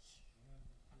legacy.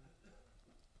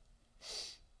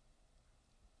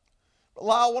 But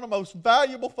Lyle, one of the most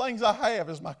valuable things I have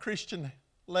is my Christian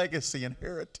legacy and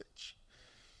heritage.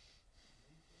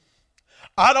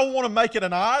 I don't want to make it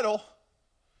an idol,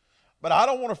 but I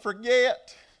don't want to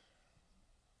forget.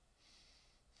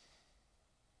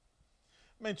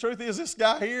 I mean, truth is, this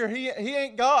guy here, he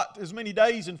ain't got as many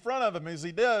days in front of him as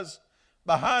he does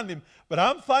behind him. But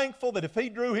I'm thankful that if he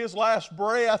drew his last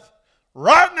breath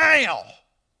right now,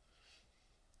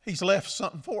 he's left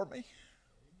something for me.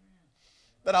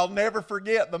 That I'll never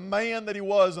forget the man that he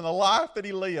was and the life that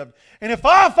he lived. And if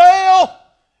I fail,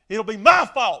 it'll be my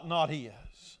fault, not his.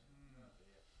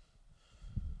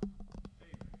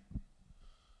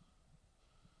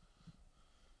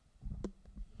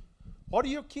 What are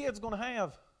your kids going to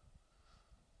have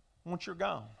once you're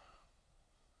gone?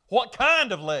 What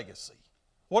kind of legacy?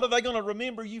 What are they going to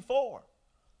remember you for?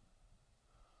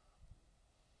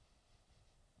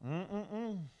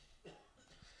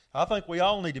 I think we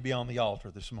all need to be on the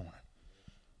altar this morning.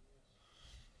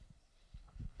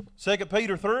 2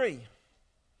 Peter 3,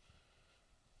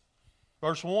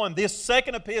 verse 1. This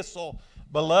second epistle,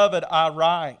 beloved, I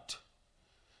write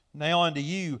now unto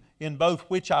you, in both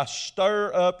which I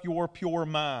stir up your pure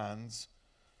minds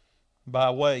by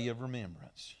way of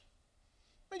remembrance.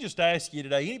 Let me just ask you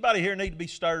today, anybody here need to be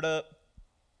stirred up?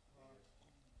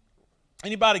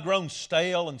 Anybody grown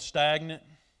stale and stagnant?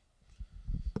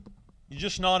 You're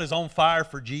just not as on fire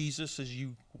for Jesus as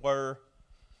you were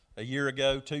a year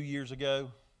ago, 2 years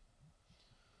ago?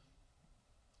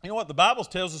 You know what? The Bible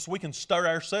tells us we can stir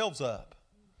ourselves up.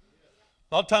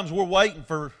 A lot of times we're waiting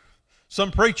for some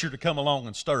preacher to come along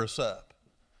and stir us up.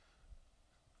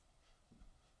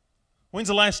 When's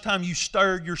the last time you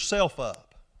stirred yourself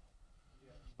up?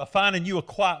 By finding you a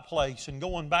quiet place and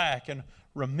going back and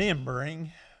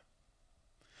remembering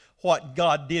what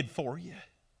God did for you.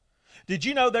 Did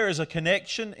you know there is a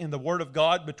connection in the Word of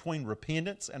God between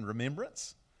repentance and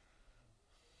remembrance?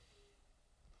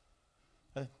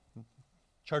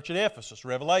 Church at Ephesus,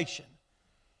 Revelation.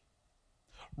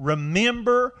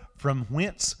 Remember from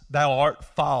whence thou art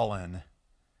fallen,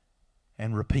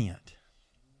 and repent.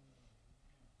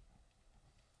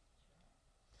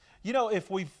 You know, if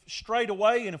we've strayed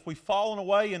away, and if we've fallen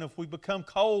away, and if we've become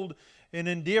cold and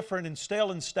indifferent and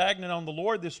stale and stagnant on the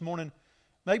Lord this morning,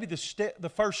 maybe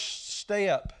the first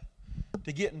step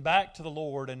to getting back to the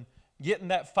Lord and getting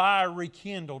that fire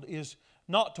rekindled is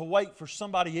not to wait for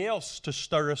somebody else to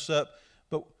stir us up,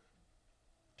 but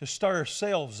to stir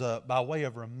ourselves up by way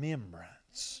of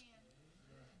remembrance.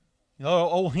 You know,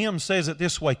 old hymn says it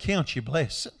this way: count your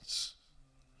blessings.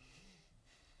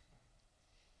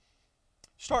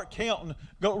 Start counting,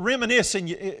 go reminisce in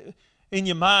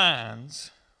your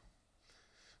minds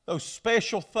those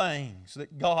special things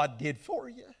that God did for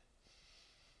you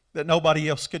that nobody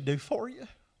else could do for you.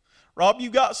 Rob,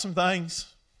 you got some things.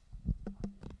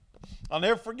 I'll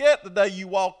never forget the day you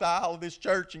walked the aisle of this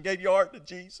church and gave your heart to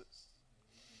Jesus.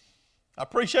 I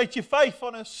appreciate your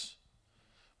faithfulness,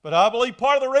 but I believe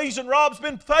part of the reason Rob's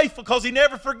been faithful because he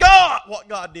never forgot what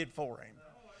God did for him.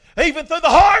 Even through the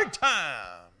hard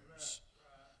times,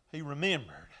 he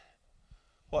remembered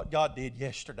what God did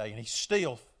yesterday, and he's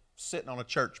still sitting on a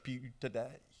church pew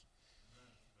today.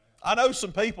 I know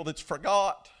some people that's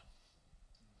forgot.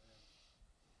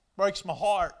 Breaks my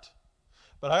heart.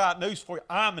 But I got news for you.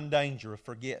 I'm in danger of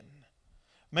forgetting.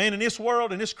 Man, in this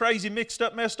world, in this crazy, mixed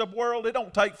up, messed up world, it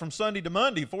don't take from Sunday to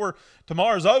Monday. Before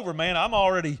tomorrow's over, man, I'm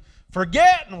already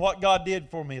forgetting what God did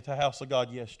for me at the house of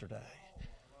God yesterday.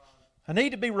 I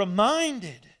need to be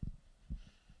reminded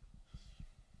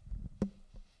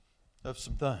of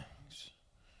some things.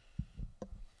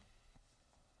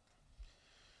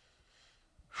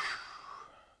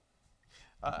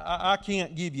 I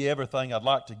can't give you everything I'd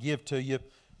like to give to you.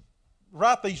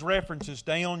 Write these references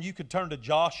down. You could turn to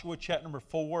Joshua chapter number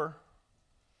 4.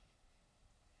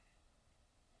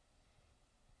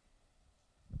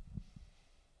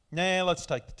 Nah, let's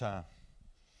take the time.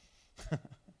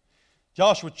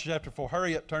 Joshua chapter 4.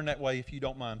 Hurry up, turn that way if you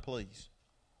don't mind, please.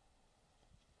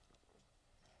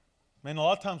 Man, a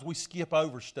lot of times we skip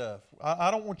over stuff.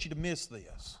 I don't want you to miss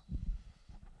this.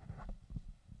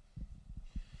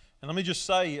 And let me just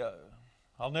say,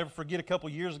 I'll never forget a couple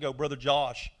years ago, Brother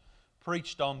Josh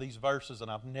preached on these verses,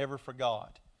 and I've never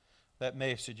forgot that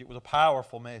message. It was a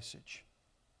powerful message.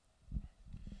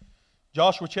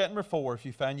 Joshua chapter number 4, if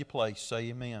you found your place, say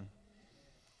amen.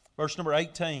 Verse number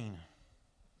 18.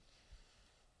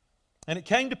 And it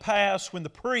came to pass when the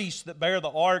priests that bear the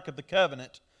ark of the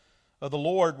covenant of the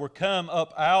Lord were come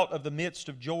up out of the midst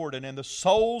of Jordan, and the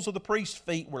soles of the priests'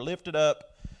 feet were lifted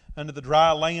up unto the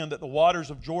dry land, that the waters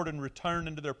of Jordan returned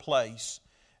into their place,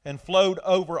 and flowed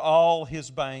over all his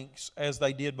banks as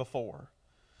they did before.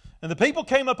 And the people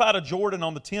came up out of Jordan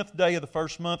on the 10th day of the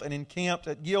first month, and encamped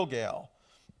at Gilgal,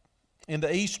 in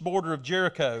the east border of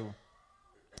Jericho.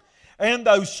 And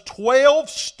those 12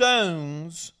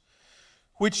 stones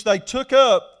which they took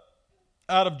up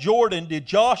out of Jordan did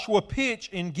Joshua pitch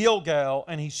in Gilgal,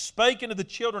 and he spake unto the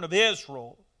children of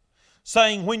Israel,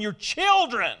 saying, when your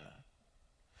children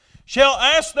shall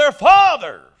ask their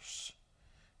fathers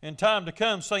in time to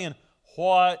come, saying,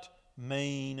 what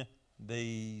mean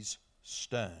these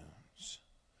stones?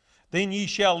 Then ye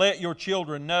shall let your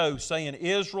children know, saying,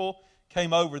 Israel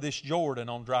came over this Jordan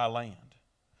on dry land.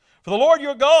 For the Lord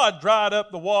your God dried up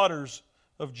the waters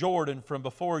of Jordan from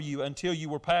before you until you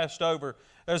were passed over,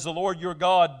 as the Lord your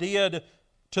God did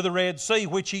to the Red Sea,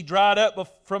 which He dried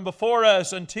up from before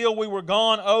us until we were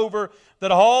gone over,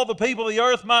 that all the people of the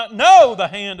earth might know the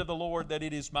hand of the Lord, that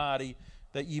it is mighty,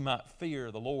 that ye might fear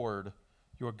the Lord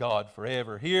your God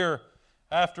forever. Here,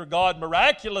 after God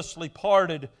miraculously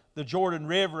parted the Jordan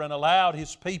River and allowed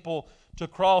His people to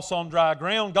cross on dry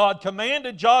ground, God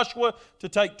commanded Joshua to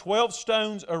take 12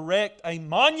 stones, erect a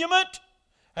monument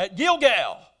at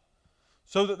Gilgal,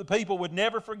 so that the people would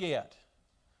never forget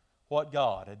what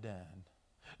God had done.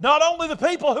 Not only the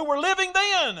people who were living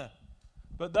then,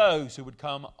 but those who would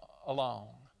come along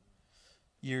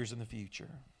years in the future.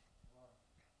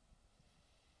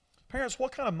 Parents,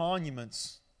 what kind of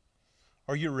monuments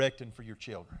are you erecting for your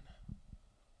children?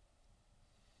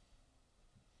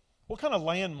 What kind of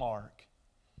landmark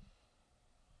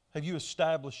have you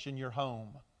established in your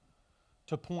home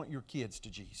to point your kids to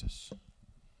Jesus?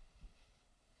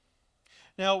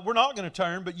 Now, we're not going to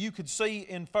turn, but you could see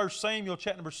in 1 Samuel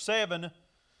chapter number 7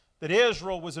 that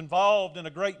Israel was involved in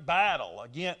a great battle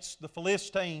against the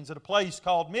Philistines at a place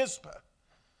called Mizpah.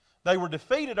 They were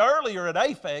defeated earlier at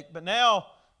Aphek, but now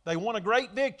they won a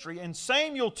great victory. And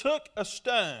Samuel took a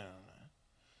stone.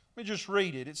 Let me just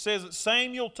read it. It says that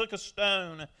Samuel took a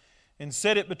stone and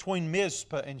set it between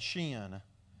Mizpah and Shin,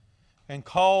 and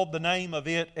called the name of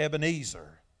it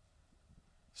Ebenezer,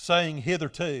 saying,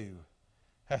 hitherto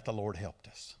hath the Lord helped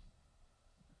us.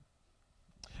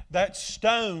 That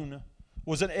stone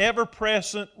was an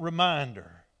ever-present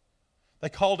reminder. They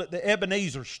called it the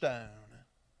Ebenezer stone,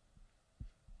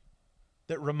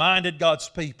 that reminded God's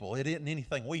people. It isn't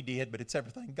anything we did, but it's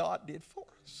everything God did for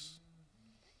us.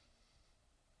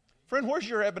 Friend, where's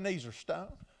your Ebenezer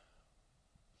stone?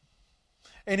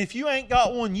 And if you ain't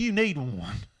got one, you need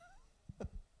one.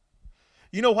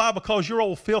 You know why? Because your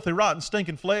old filthy, rotten,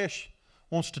 stinking flesh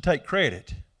wants to take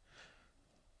credit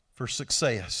for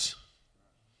success.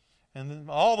 And then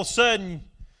all of a sudden,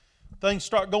 things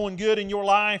start going good in your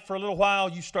life for a little while.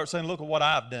 You start saying, look at what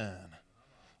I've done.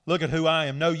 Look at who I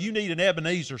am. No, you need an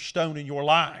Ebenezer stone in your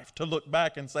life to look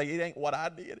back and say, it ain't what I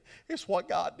did. It's what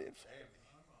God did for me.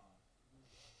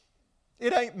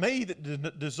 It ain't me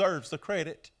that deserves the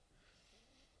credit.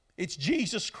 It's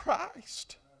Jesus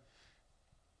Christ.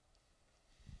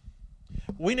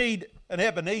 We need an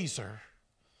Ebenezer.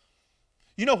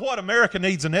 You know what? America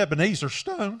needs an Ebenezer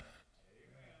stone.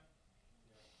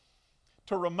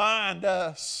 To remind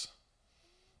us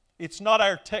it's not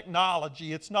our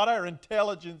technology, it's not our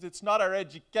intelligence, it's not our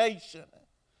education,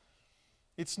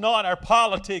 it's not our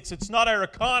politics, it's not our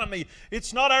economy,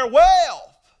 it's not our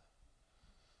wealth.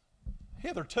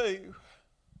 Hitherto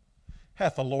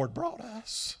hath the Lord brought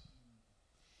us.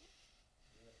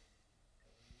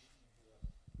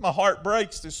 My heart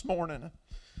breaks this morning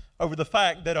over the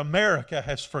fact that America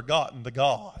has forgotten the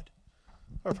God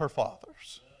of her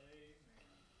fathers.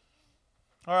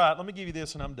 All right, let me give you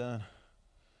this and I'm done.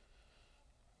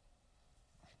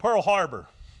 Pearl Harbor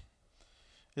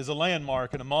is a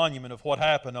landmark and a monument of what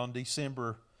happened on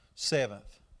December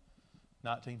 7th,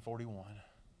 1941.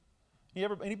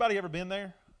 Anybody ever been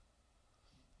there?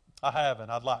 I haven't.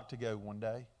 I'd like to go one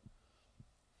day.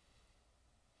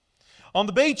 On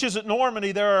the beaches at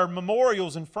Normandy, there are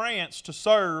memorials in France to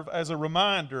serve as a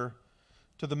reminder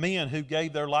to the men who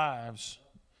gave their lives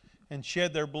and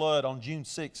shed their blood on June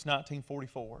 6,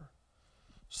 1944,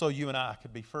 so you and I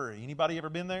could be free. Anybody ever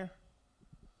been there?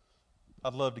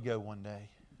 I'd love to go one day.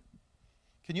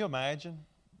 Can you imagine?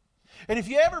 And have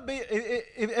you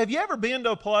ever been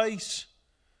to a place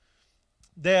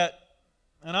that,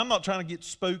 and I'm not trying to get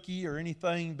spooky or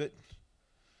anything, but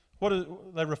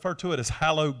they refer to it as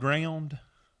hallowed ground.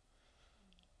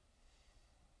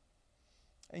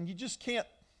 And you just can't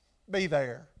be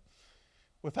there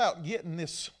without getting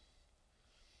this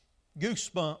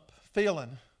goosebump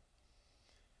feeling.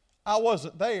 I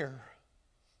wasn't there,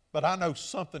 but I know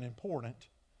something important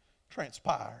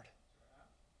transpired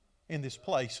in this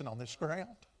place and on this ground.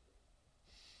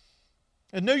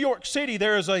 In New York City,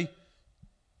 there is a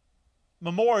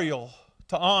memorial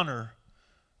to honor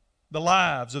the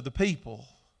lives of the people,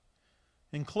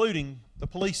 including the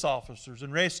police officers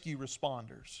and rescue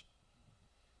responders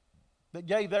that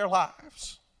gave their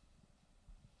lives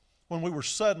when we were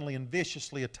suddenly and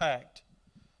viciously attacked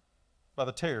by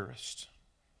the terrorists.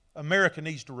 America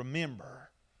needs to remember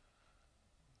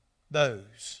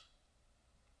those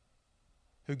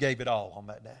who gave it all on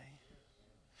that day.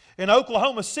 In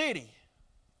Oklahoma City,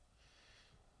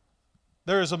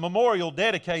 there is a memorial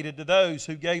dedicated to those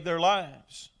who gave their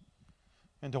lives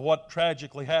and to what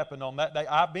tragically happened on that day.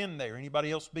 I've been there.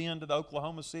 Anybody else been to the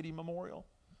Oklahoma City Memorial?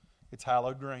 It's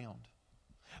hallowed ground.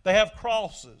 They have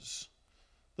crosses,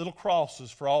 little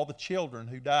crosses for all the children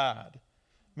who died.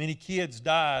 Many kids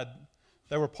died.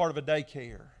 They were part of a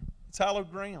daycare. It's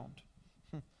hallowed ground.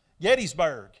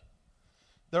 Gettysburg.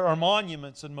 There are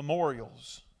monuments and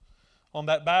memorials on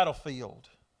that battlefield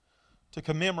to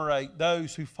commemorate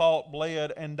those who fought,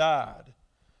 bled, and died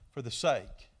for the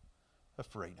sake of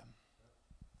freedom.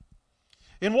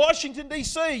 In Washington,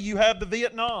 D.C., you have the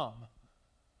Vietnam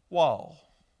Wall,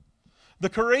 the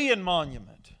Korean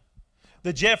Monument,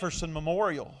 the Jefferson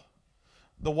Memorial,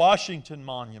 the Washington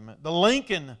Monument, the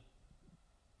Lincoln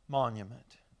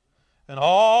Monument, and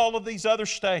all of these other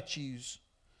statues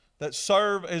that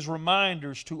serve as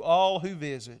reminders to all who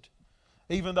visit.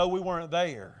 Even though we weren't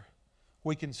there,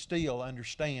 we can still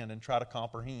understand and try to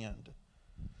comprehend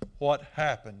what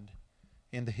happened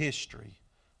in the history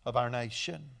of our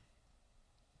nation.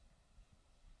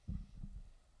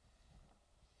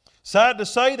 Sad to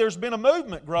say, there's been a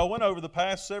movement growing over the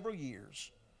past several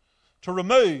years to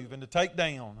remove and to take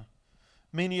down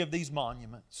many of these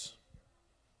monuments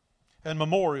and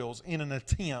memorials in an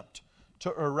attempt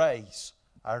to erase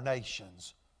our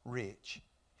nation's rich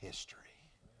history.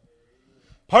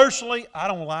 Personally, I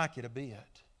don't like it a bit.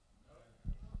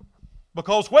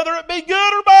 Because whether it be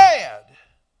good or bad,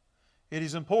 it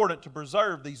is important to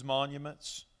preserve these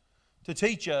monuments, to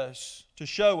teach us, to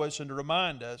show us, and to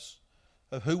remind us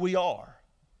of who we are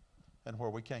and where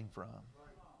we came from.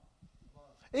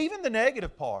 Even the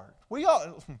negative part.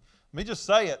 Let me just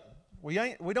say it. We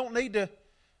don't need to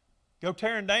go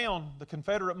tearing down the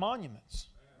Confederate monuments.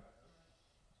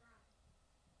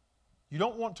 You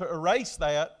don't want to erase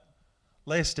that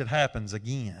lest it happens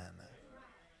again.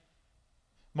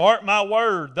 Mark my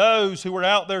word, those who are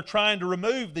out there trying to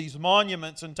remove these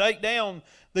monuments and take down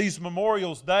these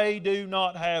memorials, they do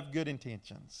not have good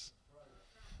intentions.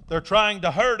 They're trying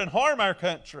to hurt and harm our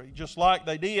country, just like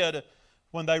they did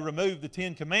when they removed the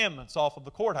 10 Commandments off of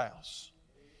the courthouse.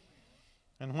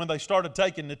 And when they started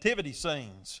taking nativity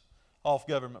scenes off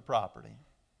government property.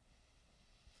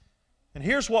 And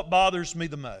here's what bothers me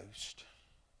the most.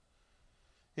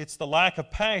 It's the lack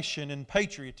of passion and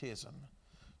patriotism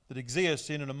that exists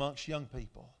in and amongst young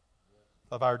people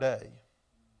of our day.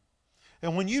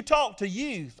 And when you talk to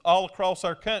youth all across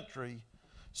our country,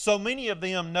 so many of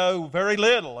them know very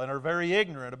little and are very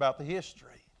ignorant about the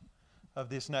history of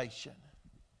this nation.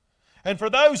 And for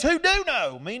those who do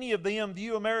know, many of them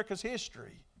view America's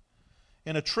history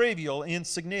in a trivial,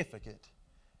 insignificant,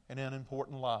 and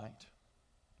unimportant light.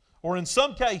 Or in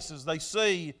some cases, they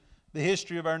see the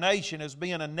history of our nation as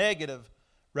being a negative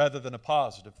rather than a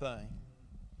positive thing.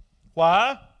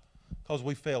 Why? Because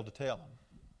we failed to tell them.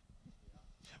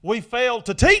 We failed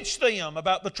to teach them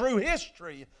about the true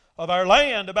history of our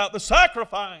land, about the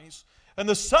sacrifice and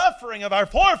the suffering of our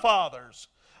forefathers,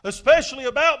 especially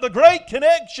about the great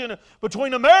connection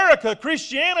between America,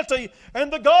 Christianity,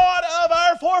 and the God of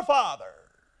our forefathers.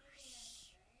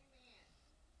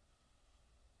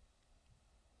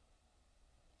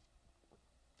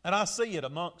 And I see it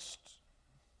amongst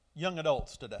young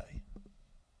adults today.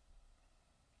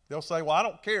 They'll say, well, I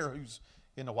don't care who's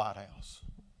in the White House.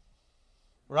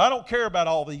 Or I don't care about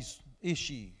all these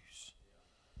issues.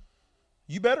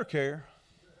 You better care.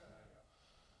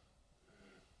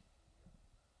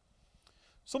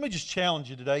 So let me just challenge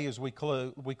you today as we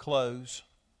close.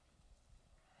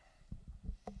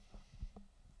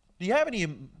 Do you have any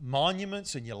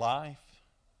monuments in your life?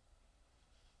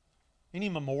 Any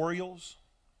memorials?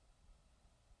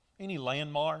 Any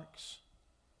landmarks?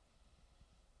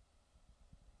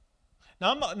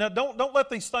 Now, don't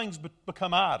let these things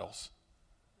become idols.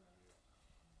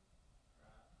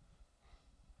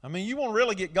 I mean, you want to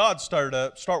really get God stirred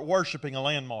up, start worshiping a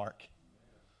landmark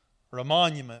or a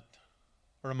monument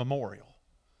or a memorial.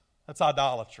 That's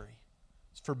idolatry.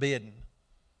 It's forbidden.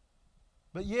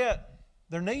 But yet,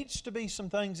 there needs to be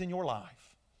some things in your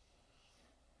life.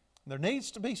 There needs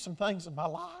to be some things in my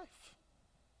life.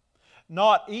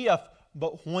 Not if,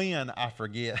 but when I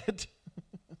forget.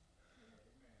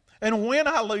 And when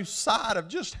I lose sight of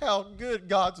just how good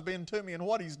God's been to me and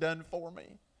what He's done for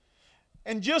me.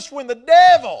 And just when the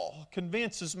devil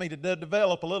convinces me to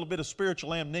develop a little bit of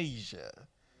spiritual amnesia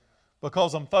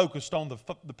because I'm focused on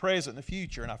the present and the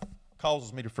future, and it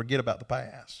causes me to forget about the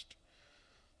past.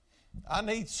 I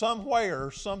need somewhere or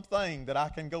something that I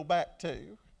can go back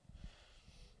to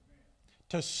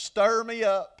stir me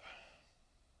up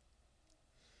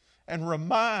and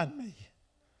remind me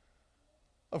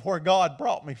of where God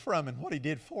brought me from and what He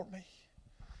did for me,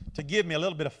 to give me a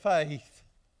little bit of faith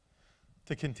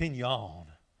to continue on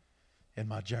in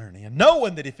my journey, and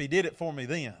knowing that if He did it for me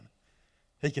then,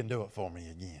 He can do it for me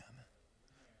again.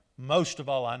 Most of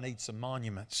all, I need some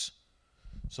monuments,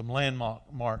 some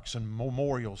landmarks and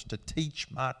memorials to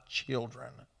teach my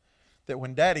children that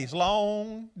when Daddy's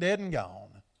long dead and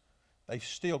gone, they've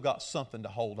still got something to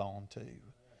hold on to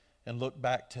and look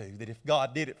back to, that if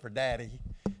God did it for Daddy,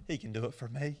 He can do it for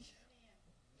me.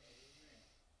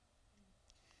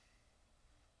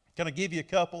 Can I give you a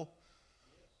couple?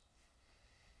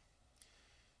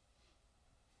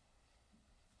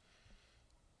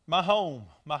 My home,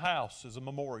 my house is a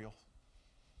memorial.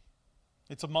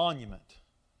 It's a monument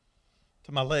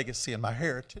to my legacy and my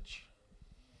heritage.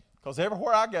 Because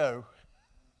everywhere I go,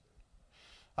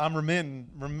 I'm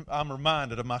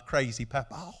reminded of my crazy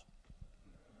papa.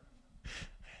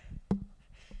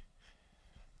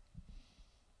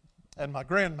 And my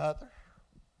grandmother.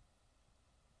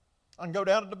 I can go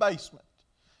down to the basement,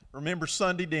 remember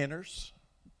Sunday dinners,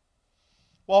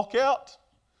 walk out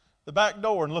the back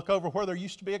door and look over where there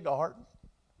used to be a garden.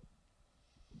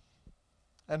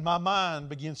 And my mind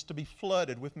begins to be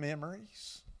flooded with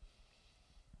memories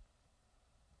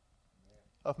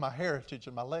of my heritage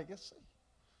and my legacy.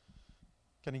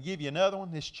 Can I give you another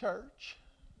one? This church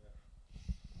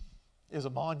is a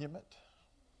monument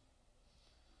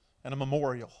and a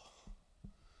memorial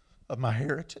of my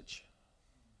heritage.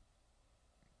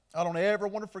 I don't ever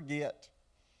want to forget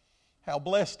how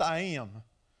blessed I am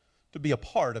to be a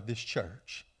part of this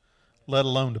church, let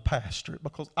alone to pastor it,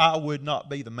 because I would not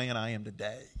be the man I am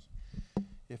today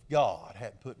if God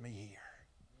hadn't put me here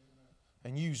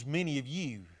and used many of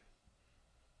you,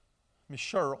 Miss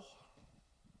Cheryl,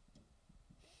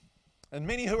 and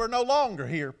many who are no longer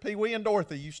here. Pee Wee and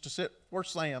Dorothy used to sit where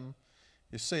Sam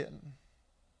is sitting.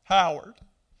 Howard,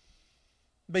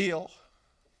 Bill.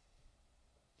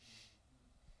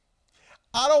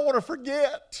 I don't want to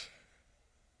forget.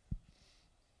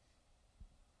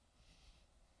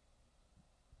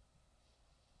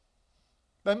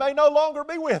 They may no longer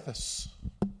be with us,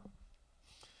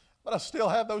 but I still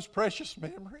have those precious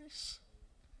memories.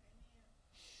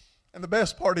 And the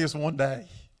best part is one day,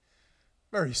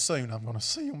 very soon, I'm going to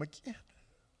see them again.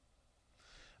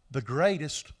 The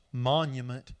greatest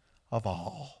monument of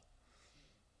all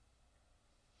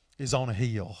is on a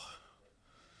hill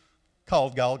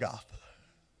called Golgotha,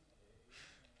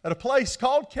 at a place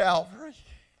called Calvary.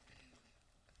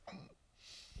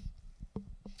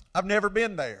 I've never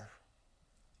been there.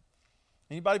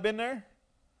 Anybody been there?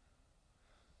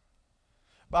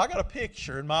 But I got a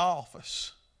picture in my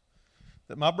office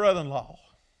that my brother-in-law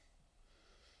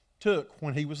took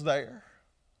when he was there.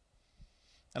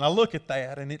 And I look at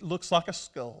that and it looks like a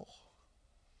skull.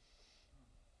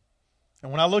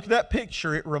 And when I look at that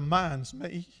picture, it reminds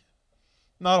me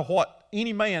not of what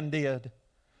any man did,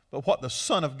 but what the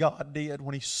Son of God did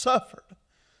when He suffered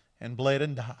and bled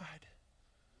and died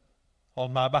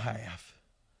on my behalf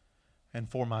and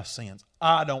for my sins.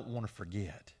 I don't want to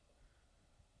forget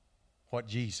what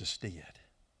Jesus did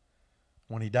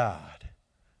when He died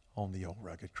on the old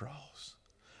rugged cross.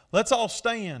 Let's all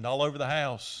stand all over the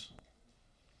house.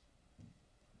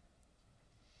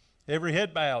 Every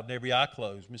head bowed and every eye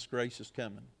closed. Miss Grace is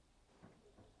coming.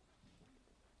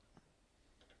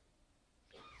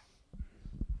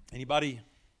 Anybody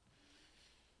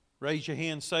raise your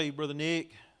hand and say, Brother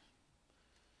Nick,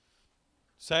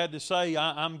 sad to say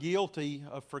I'm guilty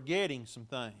of forgetting some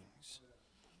things.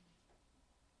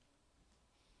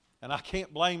 And I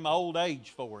can't blame my old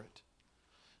age for it.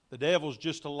 The devil's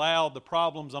just allowed the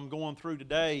problems I'm going through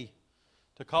today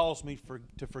to cause me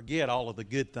to forget all of the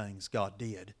good things God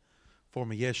did for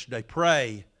me yesterday.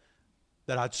 Pray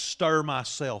that I'd stir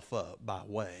myself up by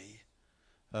way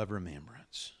of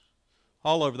remembrance.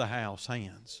 All over the house,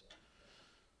 hands.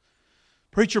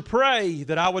 Preacher, pray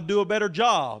that I would do a better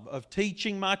job of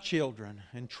teaching my children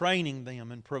and training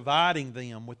them and providing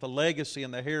them with the legacy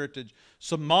and the heritage,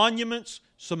 some monuments,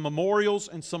 some memorials,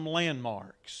 and some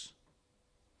landmarks.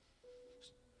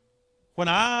 When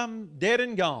I'm dead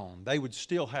and gone, they would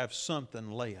still have something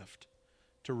left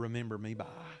to remember me by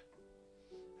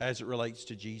as it relates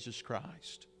to Jesus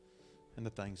Christ and the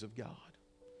things of God.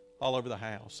 All over the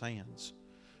house, hands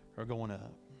are going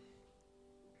up.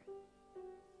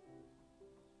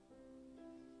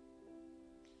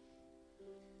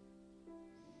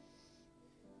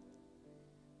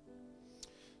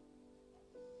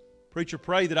 Preacher,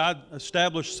 pray that I'd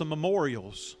establish some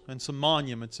memorials and some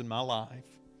monuments in my life.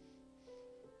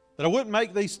 That I wouldn't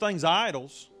make these things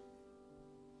idols.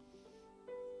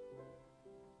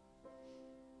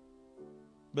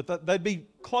 But that they'd be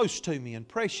close to me and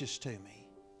precious to me.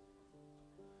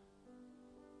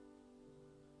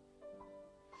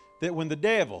 That when the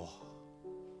devil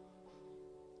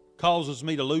causes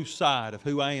me to lose sight of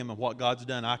who I am and what God's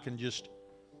done, I can just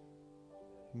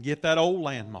get that old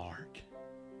landmark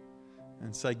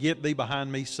and say, "Get thee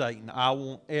behind me, Satan. I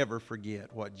won't ever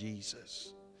forget what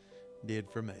Jesus did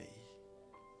for me."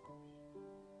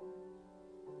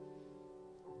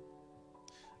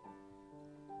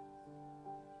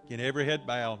 Again, every head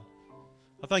bowed.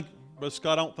 I think, Brother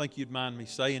Scott, I don't think you'd mind me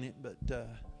saying it, but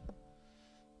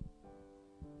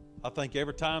I think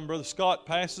every time Brother Scott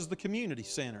passes the community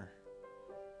center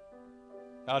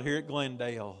out here at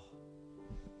Glendale,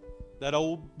 that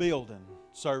old building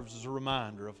serves as a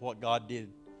reminder of what God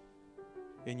did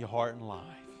in your heart and life.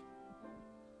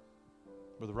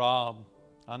 Brother Rob,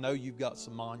 I know you've got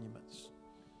some monuments,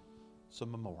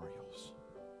 some memorials.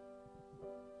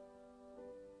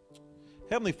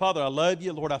 Heavenly Father, I love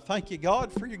you. Lord, I thank you,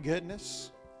 God, for your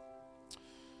goodness.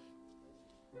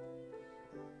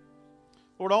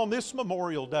 Lord, on this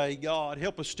Memorial Day, God,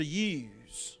 help us to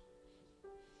use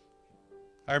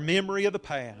our memory of the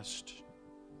past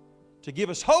to give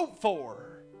us hope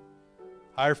for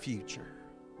our future.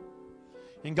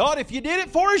 And God, if you did it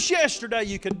for us yesterday,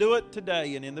 you can do it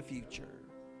today and in the future.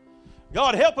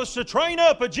 God, help us to train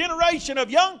up a generation of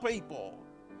young people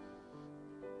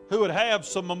who would have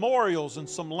some memorials and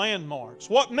some landmarks.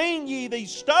 What mean ye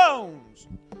these stones?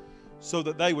 So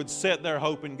that they would set their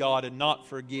hope in God and not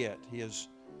forget His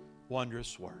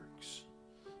wondrous works.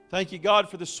 Thank you, God,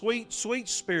 for the sweet, sweet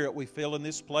spirit we feel in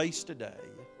this place today.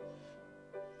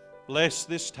 Bless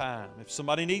this time. If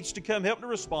somebody needs to come, help to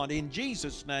respond. In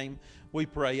Jesus' name we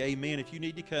pray. Amen. If you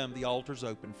need to come, the altar's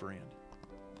open, friend.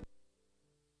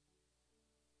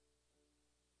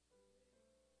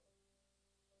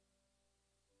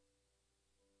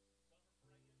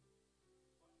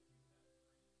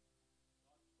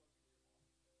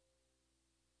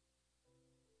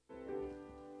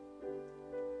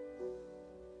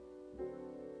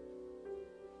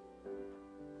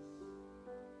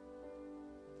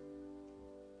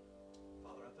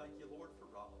 Thank you, Lord, for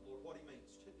Rob. Lord, what he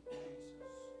means to me,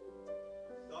 Jesus.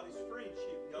 God, his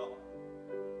friendship, God.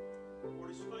 Lord,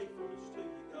 his faithfulness to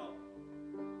you, God.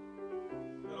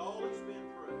 That all he's been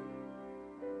through.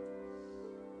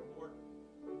 Lord,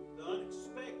 the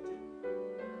unexpected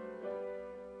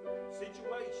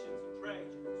situations and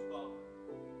tragedies, Father.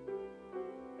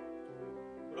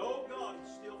 But oh God,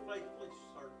 he's still faithfully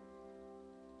serving.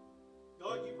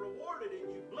 God, you've rewarded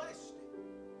him, you've blessed him.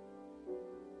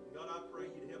 God, I pray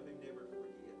you'd help him never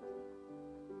forget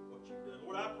what you've done.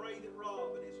 Lord, I pray that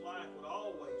Rob and his life would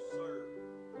always serve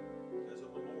as a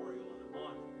memorial and a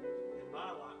monument in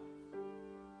my life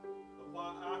of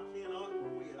why I cannot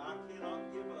quit, I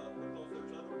cannot give up, because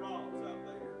there's other Robs out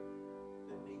there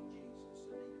that need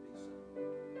Jesus and need to be saved.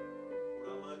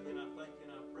 Lord, I love you and I thank you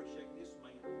and I appreciate this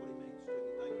man for what he means to me.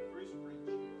 Thank you for his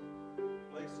friendship.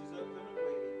 Bless his upcoming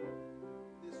wedding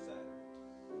this Saturday.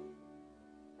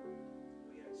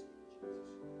 We ask it in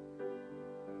Jesus' name.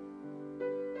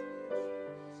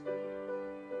 Yes.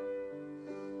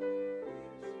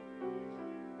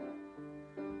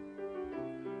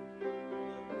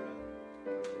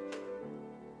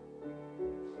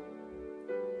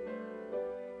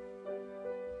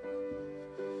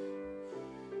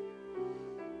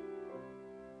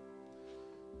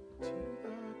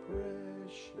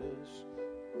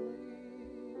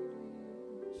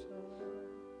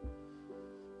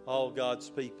 All God's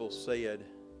people said.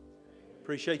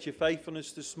 Appreciate your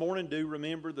faithfulness this morning. Do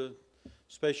remember the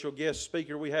special guest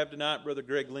speaker we have tonight, Brother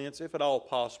Greg Lentz. If at all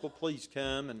possible, please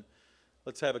come and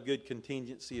let's have a good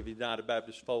contingency of United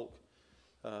Baptist folk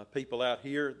people out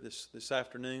here this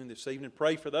afternoon, this evening.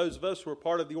 Pray for those of us who are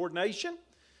part of the ordination.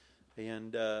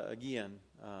 And again,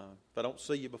 if I don't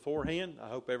see you beforehand, I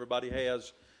hope everybody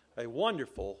has a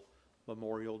wonderful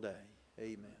Memorial Day.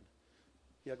 Amen.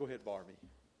 Yeah, go ahead, Barbie.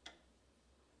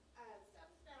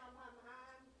 Something's been on my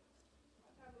mind.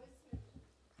 I'm listening to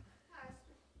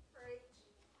Pastor preach.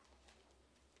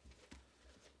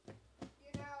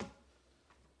 You know,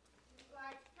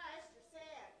 like Pastor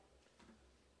said,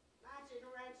 my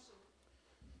generation,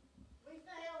 we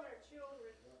failed our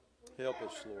children. We Help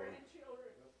failed us, our Lord.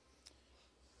 grandchildren.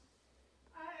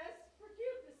 I ask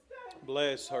forgiveness, God.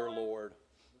 Bless her, Lord.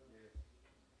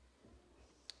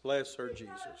 Bless her,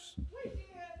 Jesus. We did.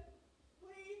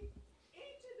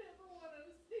 Each and every one of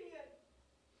us did.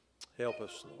 Help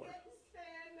us, We Lord. didn't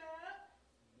stand up.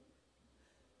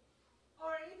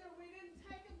 Or either we didn't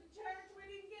take them to church, we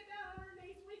didn't get down on our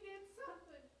knees, we did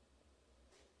something.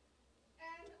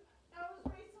 And I was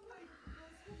recently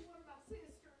listening to one of my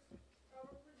sisters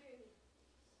over in Virginia.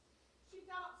 She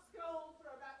taught school for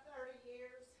about 30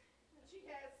 years. And she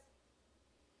has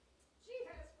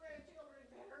grandchildren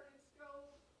that are in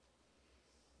school.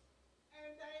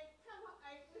 And they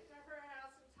went to her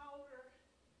house and told her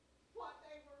what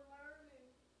they were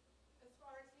learning as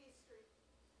far as history.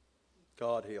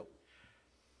 God help.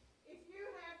 If you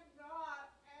have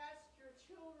not asked your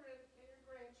children and your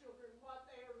grandchildren what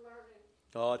they are learning,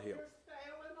 God help. you're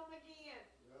failing them again.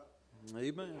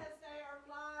 Amen. Because they are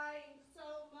lying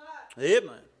so much.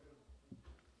 Amen.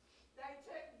 They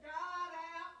took God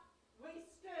out, we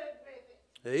stood with it.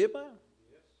 Amen.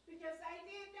 Because they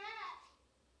did that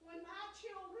when my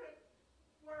children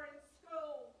were in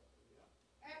school.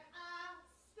 And I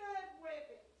stood with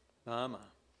it. Amen.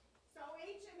 So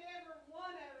each and every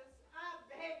one of us, I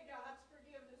beg God's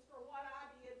forgiveness for what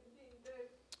I did and didn't do.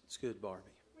 It's good,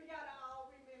 Barbie. We got to all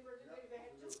remember to do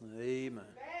that. Just Amen.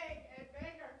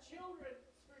 beg our children's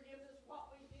forgiveness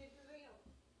what we did to them.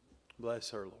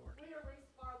 Bless her, Lord. We are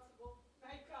responsible.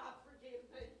 May God forgive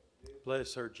me.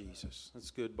 Bless her, Jesus. That's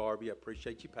good, Barbie. I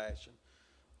appreciate your passion.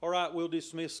 All right, we'll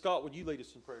dismiss. Scott, would you lead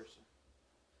us in prayer, sir?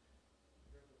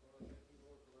 Thank you,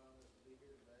 Lord, for allowing us to be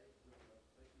here today.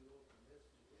 Thank you, Lord, for this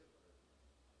to give us.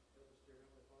 Help us, dear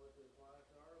Heavenly Father, to apply it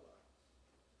to our lives.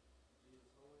 In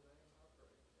Jesus' holy name, I pray.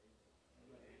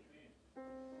 Amen.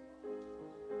 Amen.